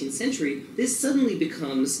in the 18th century, this suddenly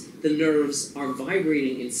becomes the nerves are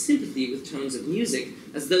vibrating in sympathy with tones of music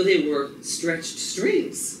as though they were stretched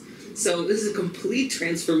strings. So this is a complete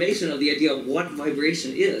transformation of the idea of what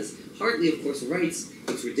vibration is. Hartley, of course, writes,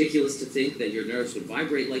 it's ridiculous to think that your nerves would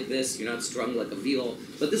vibrate like this, you're not strung like a viol,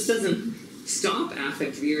 but this doesn't stop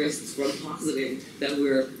affect theorists from positing that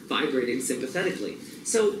we're vibrating sympathetically.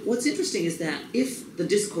 So what's interesting is that if the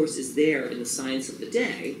discourse is there in the science of the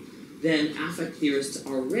day, then affect theorists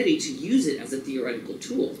are ready to use it as a theoretical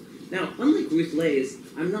tool. Now, unlike Ruth Lays,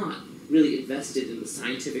 I'm not really invested in the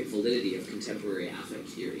scientific validity of contemporary affect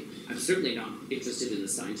theory. I'm certainly not interested in the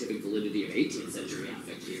scientific validity of 18th century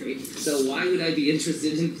affect theory, so why would I be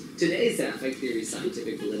interested in today's affect theory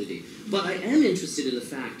scientific validity? But I am interested in the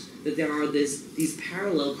fact that there are these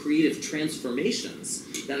parallel creative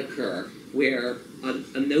transformations that occur where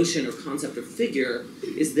a notion or concept or figure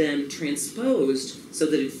is then transposed so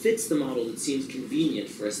that it fits the model that seems convenient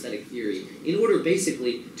for aesthetic theory in order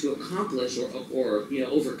basically to accomplish or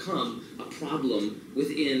overcome a problem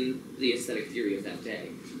within the aesthetic theory of that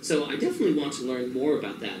day. So I definitely want to learn more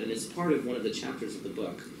about that, and it's part of one of the chapters of the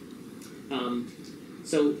book.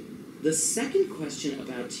 So the second question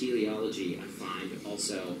about teleology I find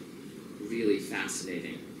also really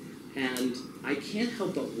fascinating. And I can't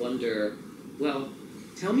help but wonder, well,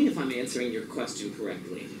 tell me if I'm answering your question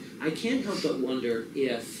correctly. I can't help but wonder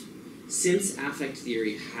if, since affect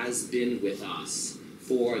theory has been with us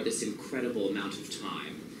for this incredible amount of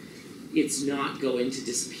time, it's not going to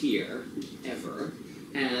disappear ever,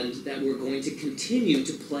 and that we're going to continue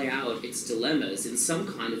to play out its dilemmas in some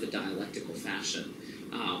kind of a dialectical fashion,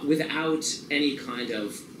 without any kind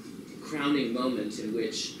of crowning moment in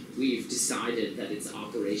which we've decided that its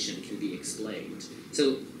operation can be explained.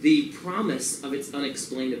 So the promise of its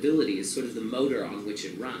unexplainability is sort of the motor on which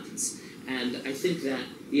it runs. And I think that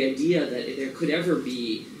the idea that there could ever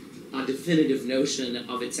be a definitive notion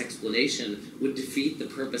of its explanation would defeat the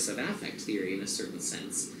purpose of affect theory in a certain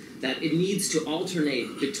sense. That it needs to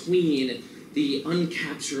alternate between the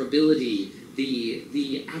uncapturability,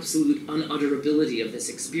 the absolute unutterability of this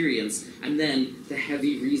experience, and then the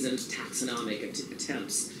heavy reasoned taxonomic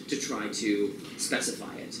attempts to try to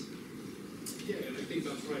specify it. Yeah, I think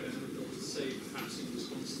that's right. And I want to say, perhaps in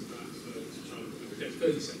response to that, okay,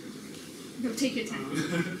 30 seconds. No, take your time.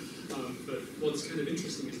 But what's kind of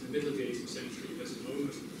interesting is in the middle of the 18th century, there's a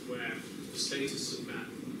moment where the status of that,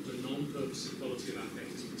 the non-purposive quality of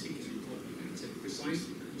affect is particularly problematic,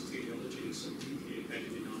 precisely because theology is so deeply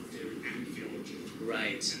embedded in art theory and theology.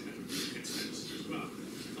 Right. And its sense as well.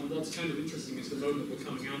 And what's kind of interesting is the moment we're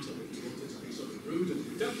coming out of it, we wanted to be sort of rude and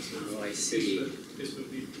reductive. Oh, I see. Is that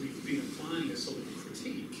we've been applying a sort of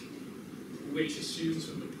critique which assumes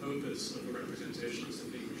that the purpose of a representation is the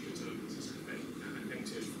thing which determines its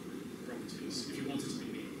affective properties, if you want it to be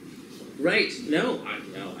meaningful. Right. No,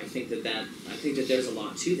 I think that there's a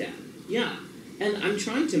lot to that. Yeah. And I'm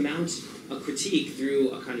trying to mount a critique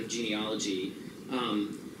through a kind of genealogy,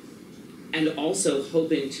 and also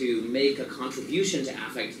hoping to make a contribution to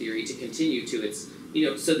affect theory to continue to its,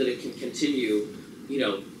 so that it can continue,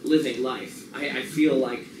 living life. I feel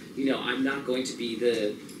like, I'm not going to be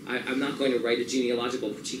I'm not going to write a genealogical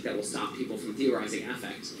critique that will stop people from theorizing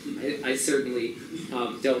affect. I certainly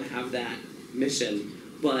don't have that mission.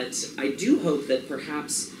 But I do hope that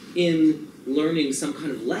perhaps in learning some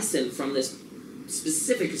kind of lesson from this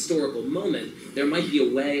specific historical moment, there might be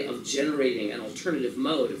a way of generating an alternative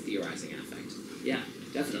mode of theorizing affect. Yeah,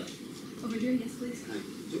 definitely. Over here, yes, please. Hi.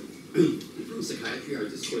 From psychiatry, our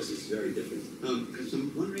discourse is very different. So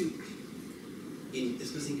I'm wondering, in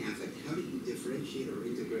discussing affect, how do you differentiate or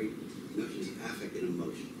integrate notions of affect and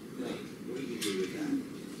emotion? Right. What do you do with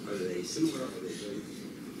that? Are they similar? Are they very...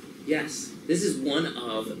 Yes, this is one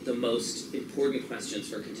of the most important questions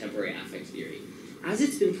for contemporary affect theory. As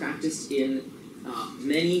it's been practiced in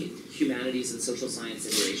many humanities and social science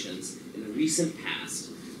iterations in the recent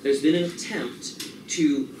past, there's been an attempt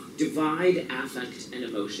to divide affect and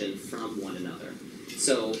emotion from one another.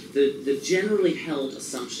 So the generally held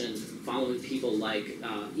assumption following people like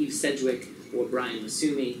Eve Sedgwick or Brian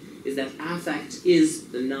Masumi is that affect is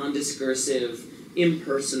the non-discursive,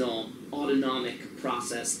 impersonal, autonomic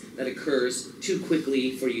process that occurs too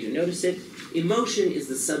quickly for you to notice it. Emotion is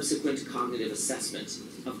the subsequent cognitive assessment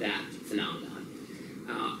of that phenomenon.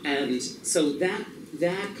 And so that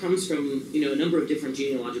comes from a number of different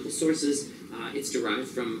genealogical sources. It's derived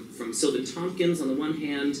from Sylvan Tompkins on the one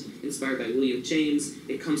hand, inspired by William James.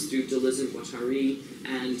 It comes through Deleuze and Guattari,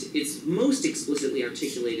 and it's most explicitly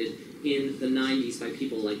articulated in the 90s by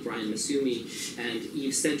people like Brian Masumi and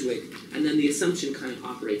Eve Sedgwick, and then the assumption kind of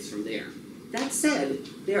operates from there. That said,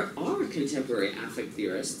 there are contemporary affect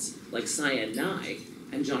theorists like Cyan Nye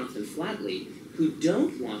and Jonathan Flatley who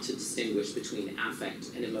don't want to distinguish between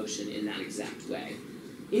affect and emotion in that exact way.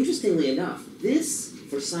 Interestingly enough, this,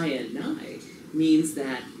 for Cyan Nye, means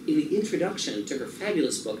that in the introduction to her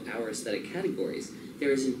fabulous book, Our Aesthetic Categories, there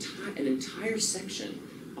is an entire section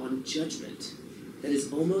on judgment that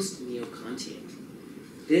is almost neo-Kantian.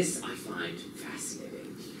 This I find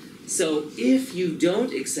fascinating. So if you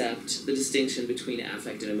don't accept the distinction between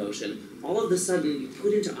affect and emotion, all of a sudden you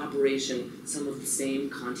put into operation some of the same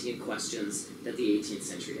Kantian questions that the 18th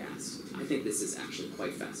century asked. I think this is actually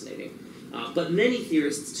quite fascinating. But many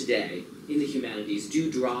theorists today in the humanities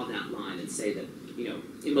do draw that line and say that,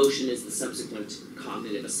 emotion is the subsequent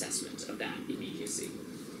cognitive assessment of that immediacy.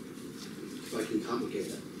 If I can complicate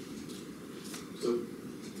that. So,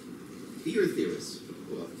 theorists,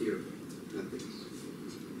 well, not theorists,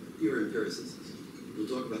 empiricists, will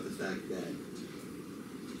talk about the fact that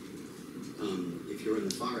if you're in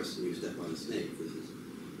the forest and you step on a snake, for instance,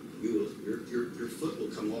 your foot will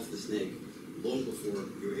come off the snake long before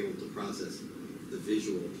you're able to process the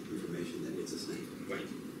visual information that it's a snake. Right.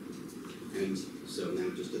 And so now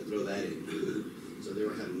just to throw that in, so they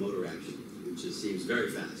will have a motor action, which just seems very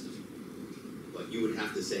fast. But you would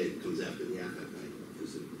have to say it comes after the affect, right?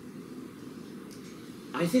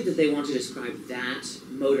 I think that they want to describe that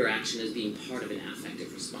motor action as being part of an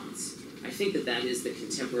affective response. I think that that is the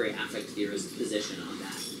contemporary affect theorist's position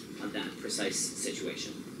on that precise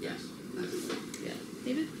situation. Yes. Yeah.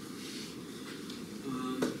 David?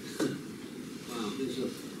 Wow,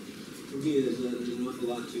 for me, there's an awful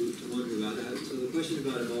lot to wonder about. So the question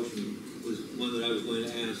about emotion was one that I was going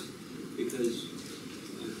to ask because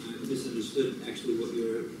I misunderstood actually what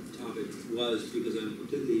your topic was because I'm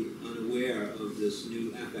completely unaware of this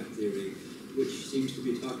new affect theory, which seems to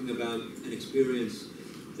be talking about an experience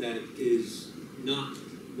that is not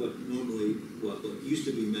what used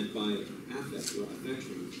to be meant by affect or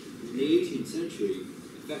affection. In the 18th century,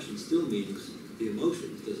 affection still means the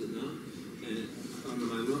emotions, does it not? And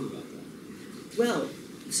am I wrong about that? Well,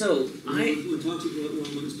 so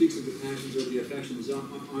when one speaks of the passions or the affections,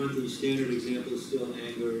 aren't the standard examples still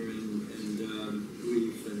anger and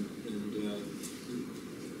grief and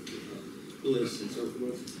bliss and so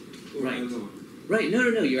forth? Or right. am I wrong? Right. No.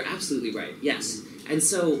 You're absolutely right. Yes. And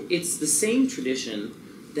so it's the same tradition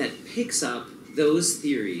that picks up those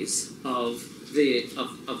theories of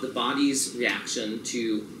the body's reaction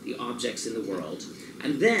to the objects in the world,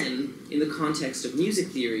 and then, in the context of music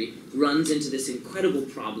theory, runs into this incredible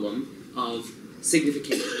problem of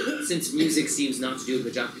signification, since music seems not to do a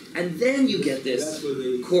good job. And then you get this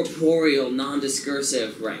corporeal,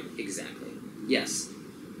 non-discursive, right, exactly. Yes?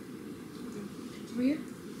 Maria?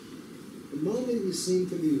 The moment you seem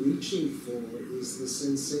to be reaching for is the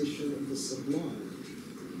sensation of the sublime.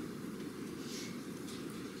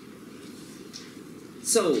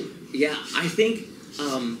 So, yeah, I think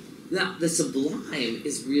the sublime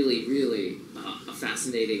is really, really a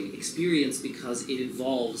fascinating experience because it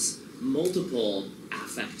involves multiple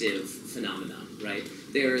affective phenomena, right?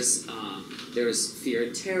 There's fear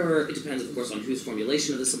and terror. It depends, of course, on whose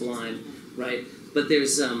formulation of the sublime, right? But there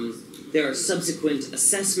are subsequent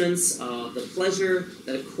assessments of the pleasure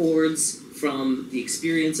that accords from the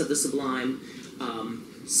experience of the sublime.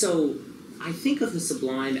 So I think of the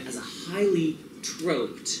sublime as a highly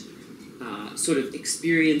troped sort of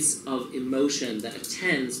experience of emotion that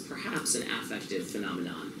attends perhaps an affective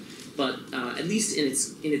phenomenon, but at least in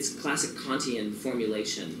its classic Kantian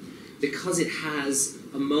formulation, because it has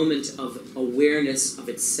a moment of awareness of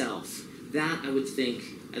itself, that I would think,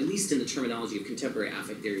 at least in the terminology of contemporary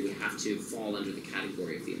affect theory, would have to fall under the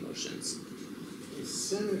category of the emotions.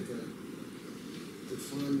 Seneca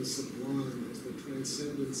defined the sublime as the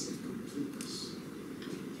transcendence of completeness.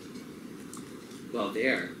 Well,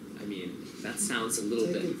 that sounds a little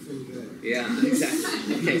Take bit... it from there. Yeah,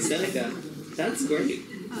 exactly. Okay, Seneca. That's great.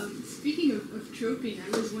 Speaking of troping, I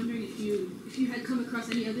was wondering if you had come across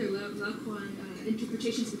any other Lacan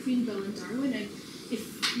interpretations between Bell and Darwin, and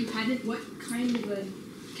if you hadn't, what kind of a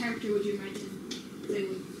character would you imagine they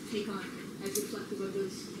would take on as reflective of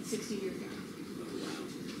those 60-year gaps?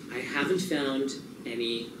 I haven't found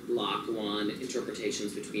any Lacan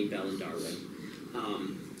interpretations between Bell and Darwin.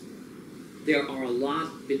 There are a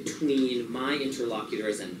lot between my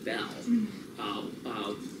interlocutors and Bell.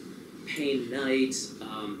 Payne Knight,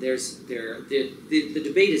 the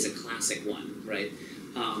debate is a classic one, right?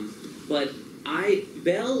 But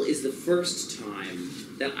Bell is the first time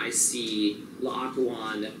that I see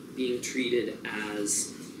Lacan being treated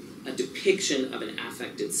as a depiction of an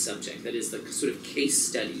affected subject, that is the sort of case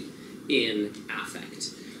study in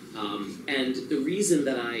affect. And the reason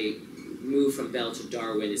that I move from Bell to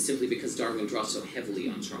Darwin is simply because Darwin draws so heavily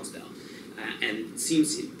on Charles Bell. And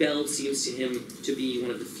Bell seems to him to be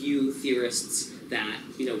one of the few theorists that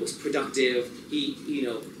was productive. He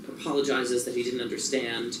apologizes that he didn't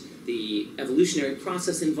understand the evolutionary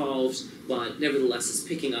process involved, but nevertheless is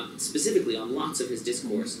picking up specifically on lots of his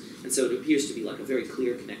discourse, and so it appears to be like a very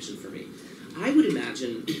clear connection for me. I would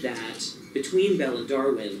imagine that between Bell and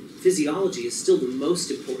Darwin, physiology is still the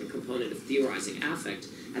most important component of theorizing affect,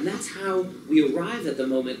 and that's how we arrive at the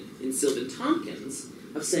moment in Sylvan Tompkins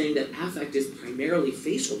of saying that affect is primarily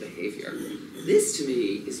facial behavior. This, to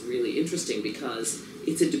me, is really interesting because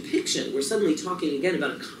it's a depiction. We're suddenly talking again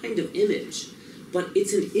about a kind of image, but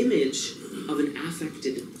it's an image of an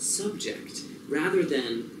affected subject rather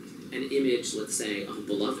than an image, let's say, of a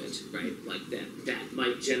beloved, right? Like that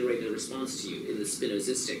might generate a response to you in the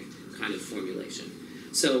Spinozistic kind of formulation.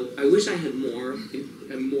 So I wish I had more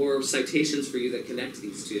citations for you that connect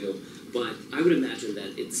these two, but I would imagine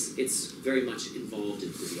that it's very much involved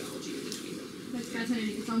in physiology in between them. That's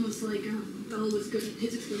fascinating. It's almost like Bell was good.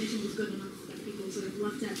 His explanation was good enough that people sort of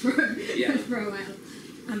left that for a while.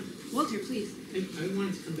 Walter, please. I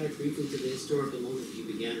wanted to come back briefly to the historical moment you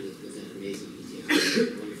began with an amazing ETL,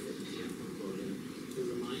 wonderful quote, and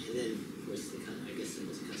then, of course, I guess there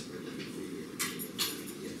was a customer left for you.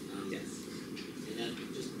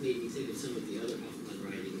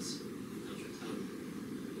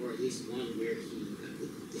 least one where he,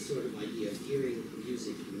 the sort of idea of hearing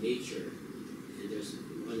music in nature, and there's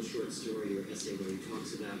one short story or essay where he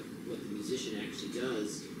talks about what the musician actually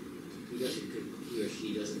does. He or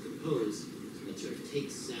she doesn't compose, but sort of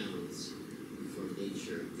takes sounds from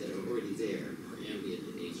nature that are already there, are ambient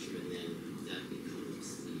in nature, and then that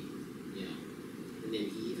becomes the, and then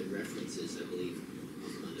he even references, I believe,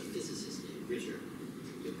 a physicist named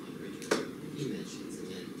Johann Ritter, he mentions, and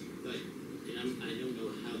then, I don't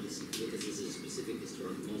know how this, because this is a specific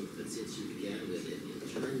historical moment, but since you began with it,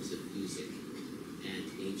 in terms of music and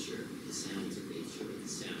nature, the sounds of nature, and the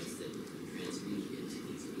sounds that transmute into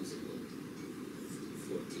these musical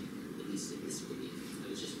forms, at least in this belief, I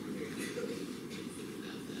was just wondering how you think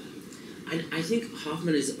about that. I think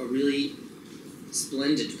Hoffman is a really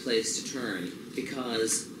splendid place to turn,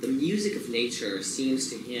 because the music of nature seems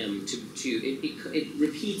to him it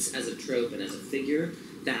repeats as a trope and as a figure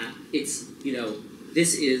that it's,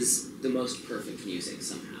 this is the most perfect music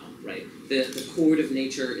somehow, right? The chord of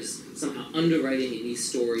nature is somehow underwriting in these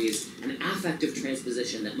stories an affective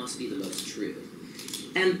transposition that must be the most true.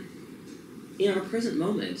 And in our present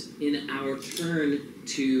moment, in our turn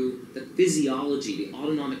to the physiology, the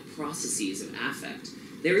autonomic processes of affect,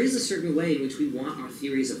 there is a certain way in which we want our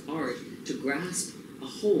theories of art to grasp a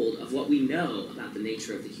hold of what we know about the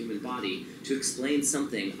nature of the human body to explain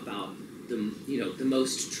something about the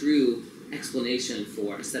most true explanation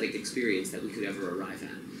for aesthetic experience that we could ever arrive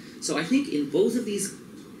at. So I think in both of these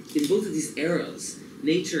eras,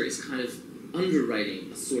 nature is kind of underwriting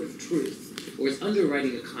a sort of truth, or it's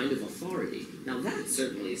underwriting a kind of authority. Now that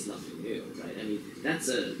certainly is nothing new, right? I mean, that's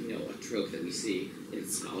a trope that we see in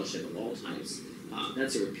scholarship of all types.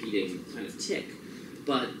 That's a repeating kind of tick.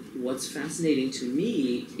 But what's fascinating to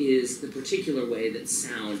me is the particular way that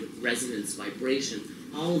sound, resonance, vibration,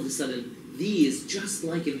 all of a sudden, these, just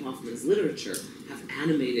like in Hoffman's literature, have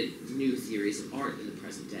animated new theories of art in the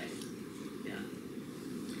present day. Yeah.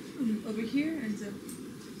 Over here, and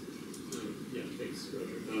yeah, thanks,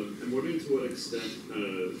 Roger. I'm wondering to what extent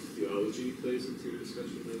theology plays into your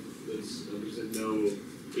discussion of this, because I know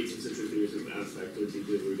 18th century theories of affect are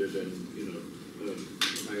deeply rooted in,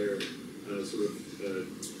 higher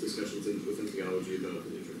discussions within theology about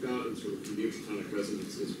the nature of God and sort of the autonomic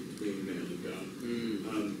resonances between man and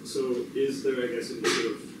God. So is there, I guess, any sort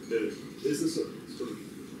of, is this sort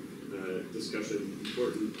of discussion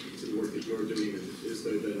important to the work that you're doing, and is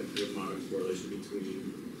there then a modern correlation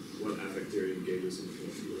between what affect theory engages in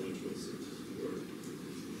theologians?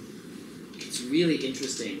 It's really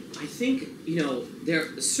interesting. I think,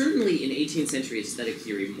 there certainly in 18th century aesthetic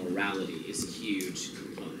theory, morality is a huge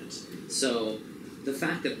component. So the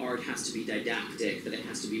fact that art has to be didactic, that it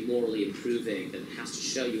has to be morally improving, that it has to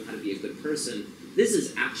show you how to be a good person, this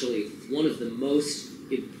is actually one of the most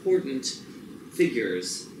important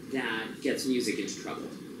figures that gets music into trouble.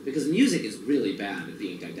 Because music is really bad at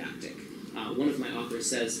being didactic. One of my authors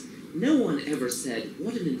says, no one ever said,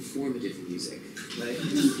 what an informative music, right?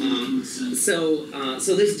 So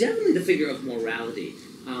there's definitely the figure of morality.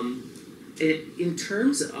 In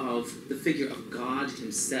terms of the figure of God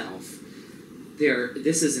himself,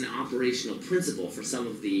 this is an operational principle for some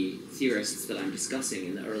of the theorists that I'm discussing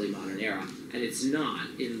in the early modern era, and it's not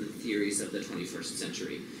in the theories of the 21st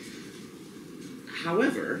century.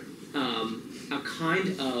 However, a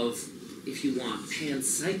kind of, if you want,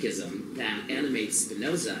 panpsychism that animates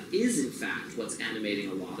Spinoza is in fact what's animating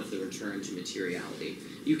a lot of the return to materiality.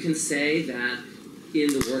 You can say that in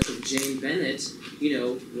the work of Jane Bennett,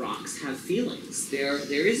 rocks have feelings. There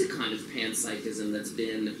is a kind of panpsychism that's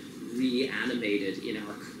been reanimated in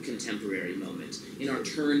our contemporary moment, in our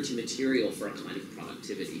turn to material for a kind of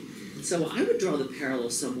productivity. So I would draw the parallel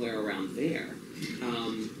somewhere around there.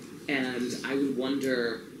 And I would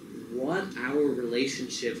wonder what our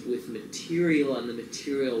relationship with material and the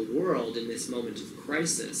material world in this moment of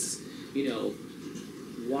crisis,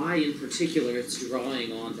 why in particular it's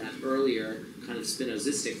drawing on that earlier kind of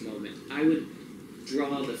Spinozistic moment. I would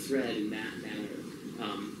draw the thread in that manner.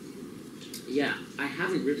 Yeah, I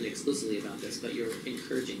haven't written explicitly about this, but you're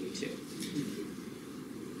encouraging me to.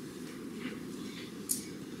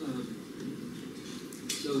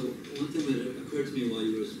 So one thing that occurred to me while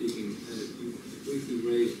you were speaking, you briefly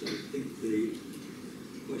raised, I think, the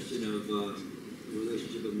question of the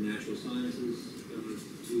relationship of natural sciences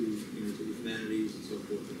to the humanities and so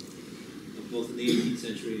forth, both in the 18th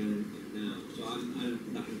century and now. So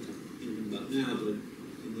I'm not going to talk anything about now, but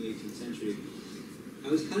in the 18th century, I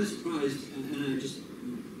was kind of surprised, and I just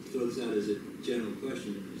throw this out as a general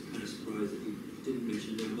question. I was kind of surprised that you didn't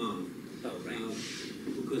mention Rameau. Oh, right.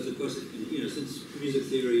 Because of course, since music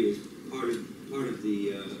theory is part of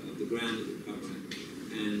the ground that we're covering,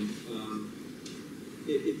 and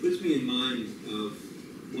it puts me in mind of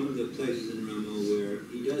one of the places in Rameau where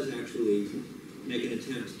he does actually make an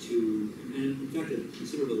attempt to, and in fact at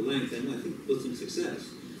considerable length, and I think with some success,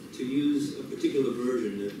 to use a particular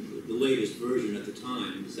version, the latest version at the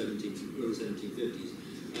time, the early 1750s,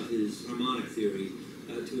 of his harmonic theory,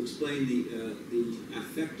 to explain the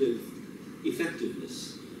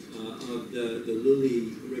effectiveness of the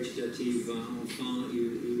Lully recitative enfant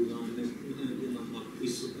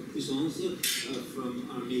puissance from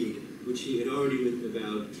Armide, which he had already written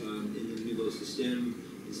about in the Nouveau Système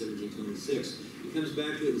in 1726. He comes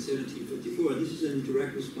back to it in 1754, and this is in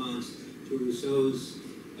direct response to Rousseau's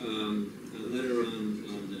letter on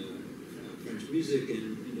French music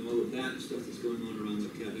and all of that stuff that's going on around the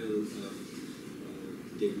Carrel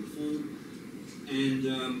des Buffons. And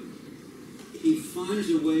he finds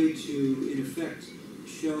a way to, in effect,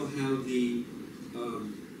 show how I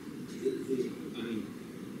mean,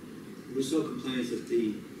 Rousseau complains that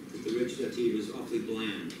the recitative is awfully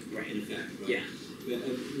bland, Right. in effect. Right? Yeah.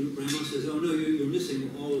 Rameau says, oh no, you're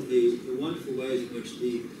missing all of the wonderful ways in which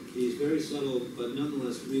these very subtle but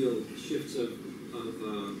nonetheless real shifts of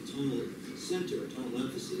tonal center, tonal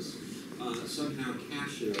emphasis, somehow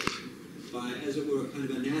capture, by, as it were, a kind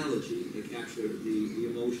of analogy, they capture the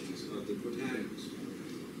emotions of the protagonist,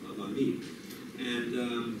 of Armide.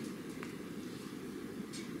 And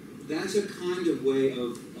that's a kind of way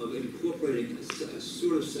of incorporating a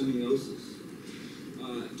sort of semiosis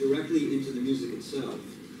directly into the music itself,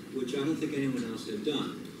 which I don't think anyone else had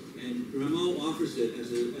done. And Rameau offers it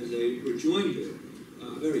as a rejoinder,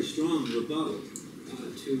 a very strong rebuttal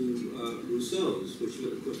to Rousseau's, which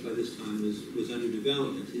of course by this time was under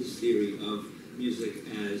development, his theory of music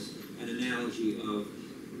as an analogy of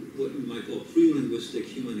what we might call pre-linguistic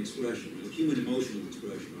human expression, or human emotional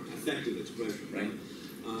expression, or affective expression. Right.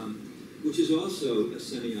 Which is also a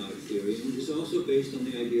semiotic theory, and which is also based on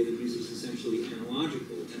the idea that music is essentially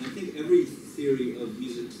analogical. And I think every theory of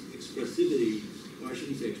music's expressivity, or I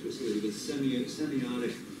shouldn't say expressivity, but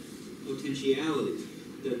semiotic potentiality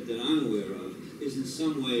that I'm aware of, is in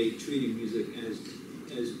some way treating music as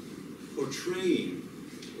portraying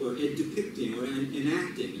or depicting or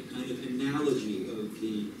enacting a kind of analogy of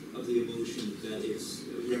the emotion that it's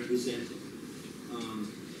representing.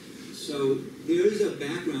 So there is a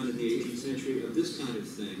background in the 18th century of this kind of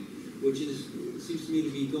thing, which seems to me to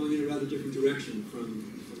be going in a rather different direction from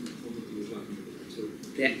what you were talking about. So,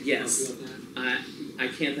 yes, talk about that? I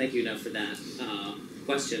can't thank you enough for that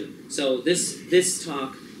question. So this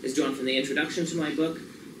talk is drawn from the introduction to my book.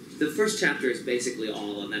 The first chapter is basically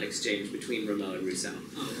all on that exchange between Rameau and Rousseau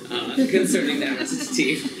concerning that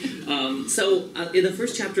recitative. So in the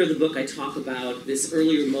first chapter of the book, I talk about this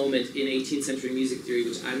earlier moment in 18th century music theory,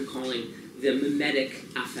 which I'm calling the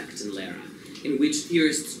mimetic Affektenlehre, in which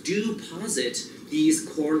theorists do posit these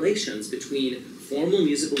correlations between formal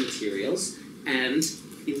musical materials and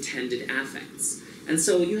intended affects. And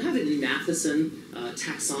so you have it in Matheson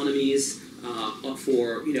taxonomies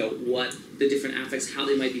for what the different affects, how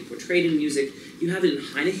they might be portrayed in music. You have it in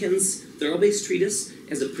Heineken's thorough-based treatise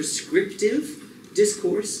as a prescriptive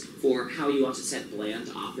discourse for how you ought to set bland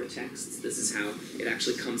opera texts. This is how it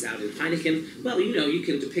actually comes out in Heineken. Well, you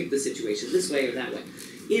can depict the situation this way or that way.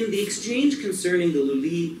 In the exchange concerning the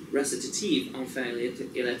Lully recitative, Enfin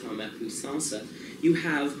il est en ma puissance, you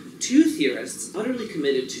have two theorists utterly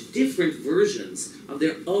committed to different versions of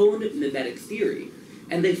their own mimetic theory,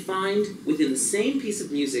 and they find within the same piece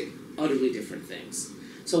of music utterly different things.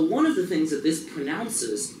 So one of the things that this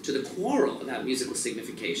pronounces to the quarrel about musical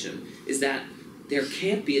signification is that there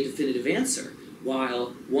can't be a definitive answer.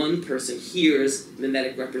 While one person hears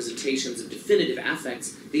mimetic representations of definitive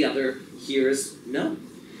affects, the other hears no.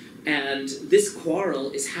 And this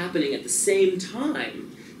quarrel is happening at the same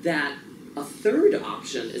time that a third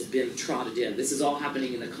option has been trotted in. This is all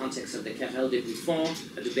happening in the context of the Querelle des Buffons,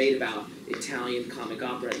 a debate about Italian comic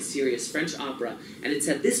opera and serious French opera, and it's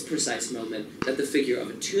at this precise moment that the figure of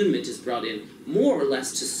attunement is brought in, more or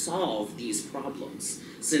less to solve these problems,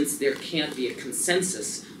 since there can't be a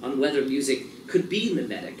consensus on whether music could be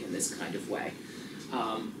mimetic in this kind of way.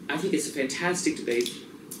 I think it's a fantastic debate.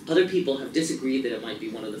 Other people have disagreed that it might be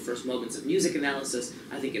one of the first moments of music analysis.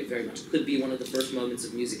 I think it very much could be one of the first moments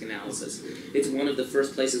of music analysis. It's one of the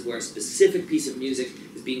first places where a specific piece of music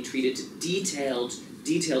is being treated to detailed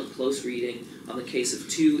close reading on the case of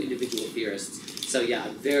two individual theorists. So yeah,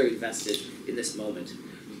 I'm very invested in this moment.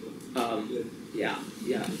 Yeah.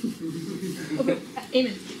 Okay,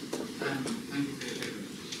 Eamon. Thank you for your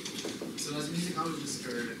paper. So as a musicologist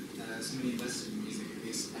or somebody invested in music, at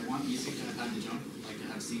least I want music to have had the jump, like to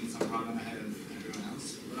have seen some problem ahead of everyone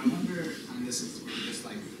else. But I wonder, and this is just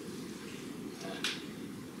like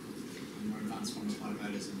transform of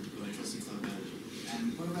paradigm, what I trust you thought about it.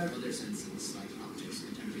 And what about other senses like optics,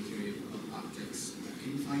 contemporary theory of optics?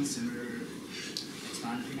 Can you find similar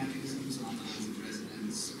explanatory mechanisms along the lines of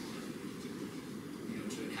resonance, or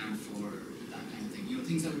to account for that kind of thing?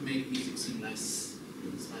 Things that would make music seem less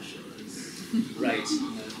special, right?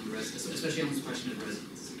 On the especially on this question of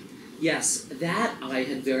resonance. Yes, that I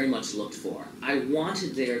had very much looked for. I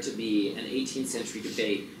wanted there to be an 18th century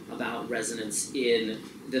debate about resonance in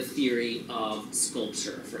the theory of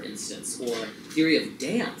sculpture, for instance, or theory of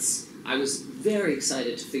dance. I was very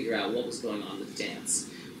excited to figure out what was going on with dance.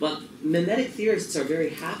 But mimetic theorists are very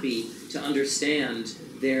happy to understand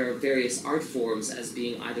their various art forms as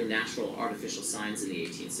being either natural or artificial signs in the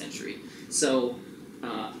 18th century. So,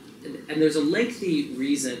 and there's a lengthy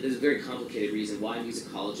reason, there's a very complicated reason why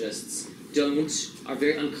musicologists are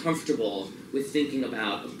very uncomfortable with thinking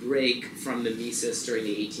about a break from mimesis during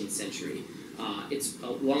the 18th century. It's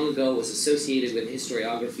long ago was associated with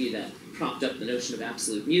historiography that propped up the notion of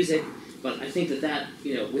absolute music, but I think that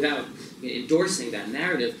without endorsing that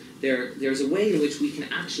narrative, there's a way in which we can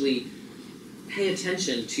actually pay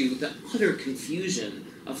attention to the utter confusion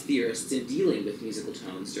of theorists in dealing with musical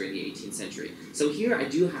tones during the 18th century. So here I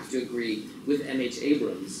do have to agree with M.H.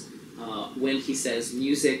 Abrams when he says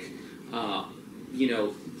music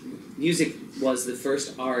was the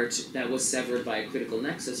first art that was severed by a critical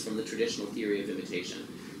nexus from the traditional theory of imitation.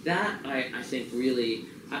 That, I think, really,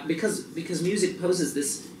 because music poses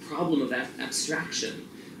this problem of abstraction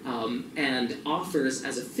and offers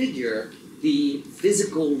as a figure the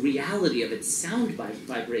physical reality of its sound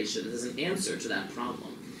vibrations as an answer to that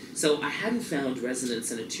problem. So I hadn't found resonance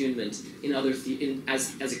and attunement in other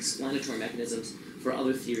as explanatory mechanisms for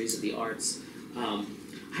other theories of the arts.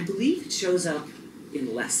 I believe it shows up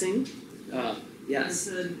in Lessing. Yes.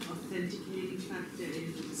 As an authenticating factor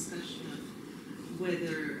in the discussion of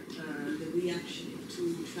whether the reaction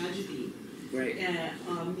to tragedy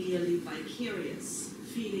are merely vicarious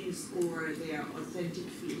feelings or they are authentic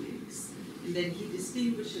feelings. And then he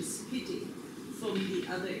distinguishes pity from the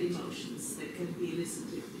other emotions that can be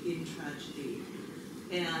elicited in tragedy.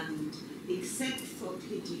 And except for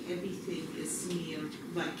pity, everything is mere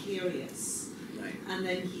vicarious. Right. And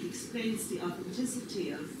then he explains the authenticity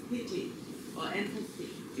of pity or empathy,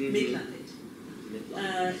 Mitleid,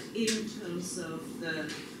 in terms of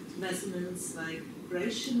the resonance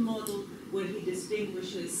vibration model, where he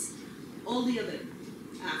distinguishes all the other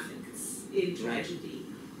affects in tragedy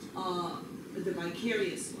are the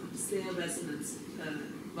vicarious ones, they are resonance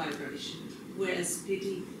vibration, whereas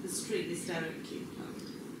pity, the string is directly applied.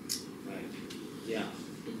 Right. Yeah.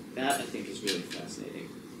 That I think is really fascinating.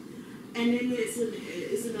 And then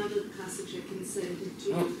there's another passage I can send it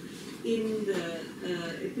to in the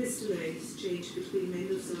epistolary exchange between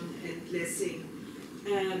Mendelssohn and Lessing,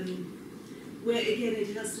 where again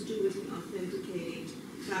it has to do with an authenticating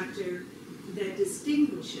factor that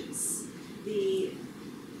distinguishes the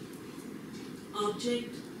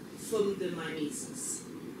object from the mimesis.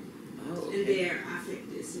 And their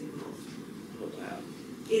affect is involved. Oh, wow.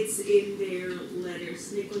 It's in their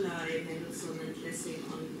letters, Nicolai, Mendelssohn, and Lessing,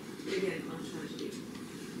 on tragedy.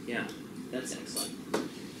 Yeah, that's excellent.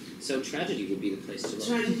 So tragedy would be the place to look.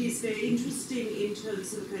 Tragedy is very interesting in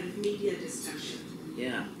terms of kind of media discussion.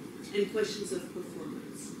 Yeah. And questions of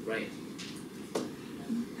performance. Right.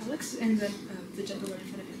 Alex, and then the gentleman in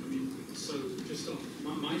front of him. So just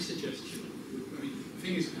on my suggestion, the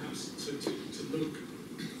thing is perhaps to look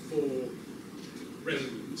for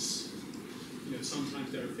resonance.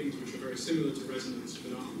 Sometimes there are things which are very similar to resonance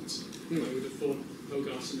with art. I would have thought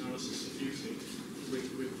Hogarth's analysis of music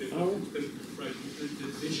with the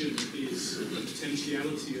vision is the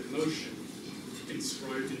potentiality of motion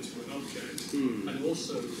inscribed into an object. And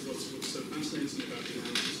also what's so fascinating about the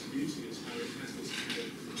analysis of music is how it has this kind of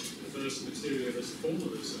perverse materialist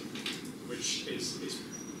formalism, which is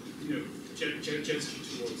gestured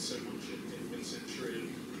towards so much in 18th century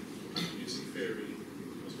music theory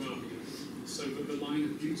as well. So the line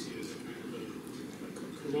of beauty is a kind of a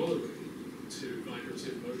corollary to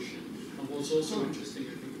vibrative motion. And what's also interesting,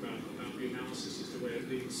 I think, about the analysis is the way it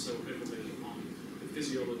leans so heavily on the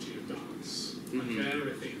physiology of dance. And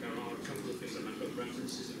there, I think, there are a couple of things, and I've got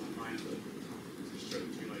references in my mind that I'll show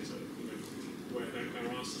to you later, where there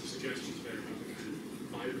are some suggestions there about the kind of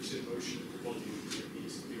vibrative motion of the body that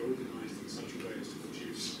needs to be organized in such a way as to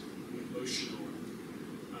produce emotional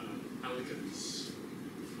elegance.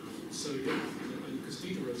 So yeah, and because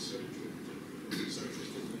Diderot is so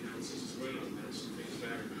interested in the analysis as well, and there's some things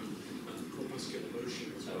there about corpuscular motion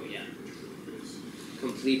as well. Oh yeah.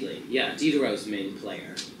 Completely. Yeah, Diderot's main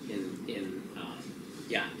player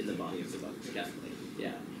in the body of the book, definitely.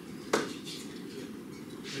 Yeah.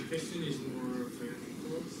 My question is more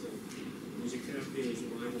practical. So, music therapy is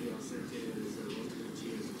widely accepted as a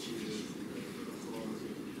alternative to protocol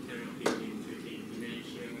therapy in treating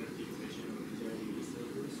dementia, depression, or anxiety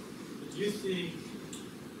disorders. Do you think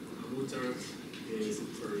Mozart is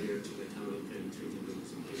superior to the talent in treating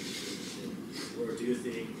those patients? Or do you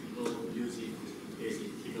think all music is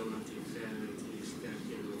equivalent and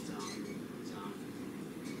irrespective of genre?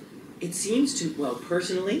 It seems to, well,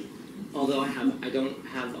 personally, although I don't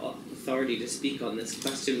have authority to speak on this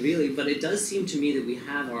question really, but it does seem to me that we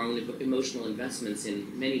have our own emotional investments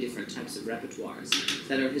in many different types of repertoires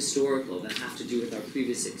that are historical, that have to do with our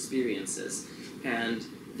previous experiences, and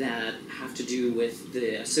that have to do with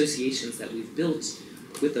the associations that we've built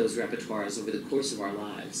with those repertoires over the course of our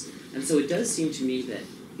lives. And so it does seem to me that,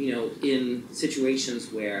 you know, in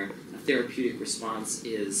situations where a therapeutic response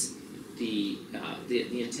is the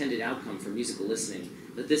intended outcome for musical listening,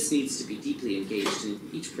 that this needs to be deeply engaged in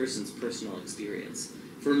each person's personal experience.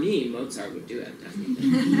 For me, Mozart would do it,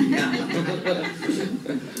 definitely.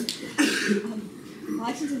 Well,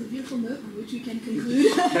 I think it's a beautiful note on which we can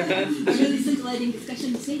conclude a really scintillating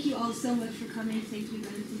discussion. Thank you all so much for coming. Thank you,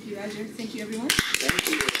 Ben. Thank you, Roger. Thank you, everyone. Thank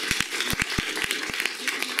you.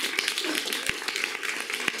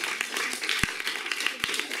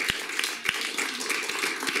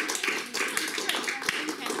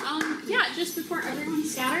 Just before everyone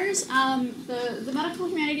scatters, the medical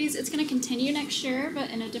humanities, it's going to continue next year, but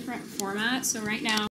in a different format. So right now,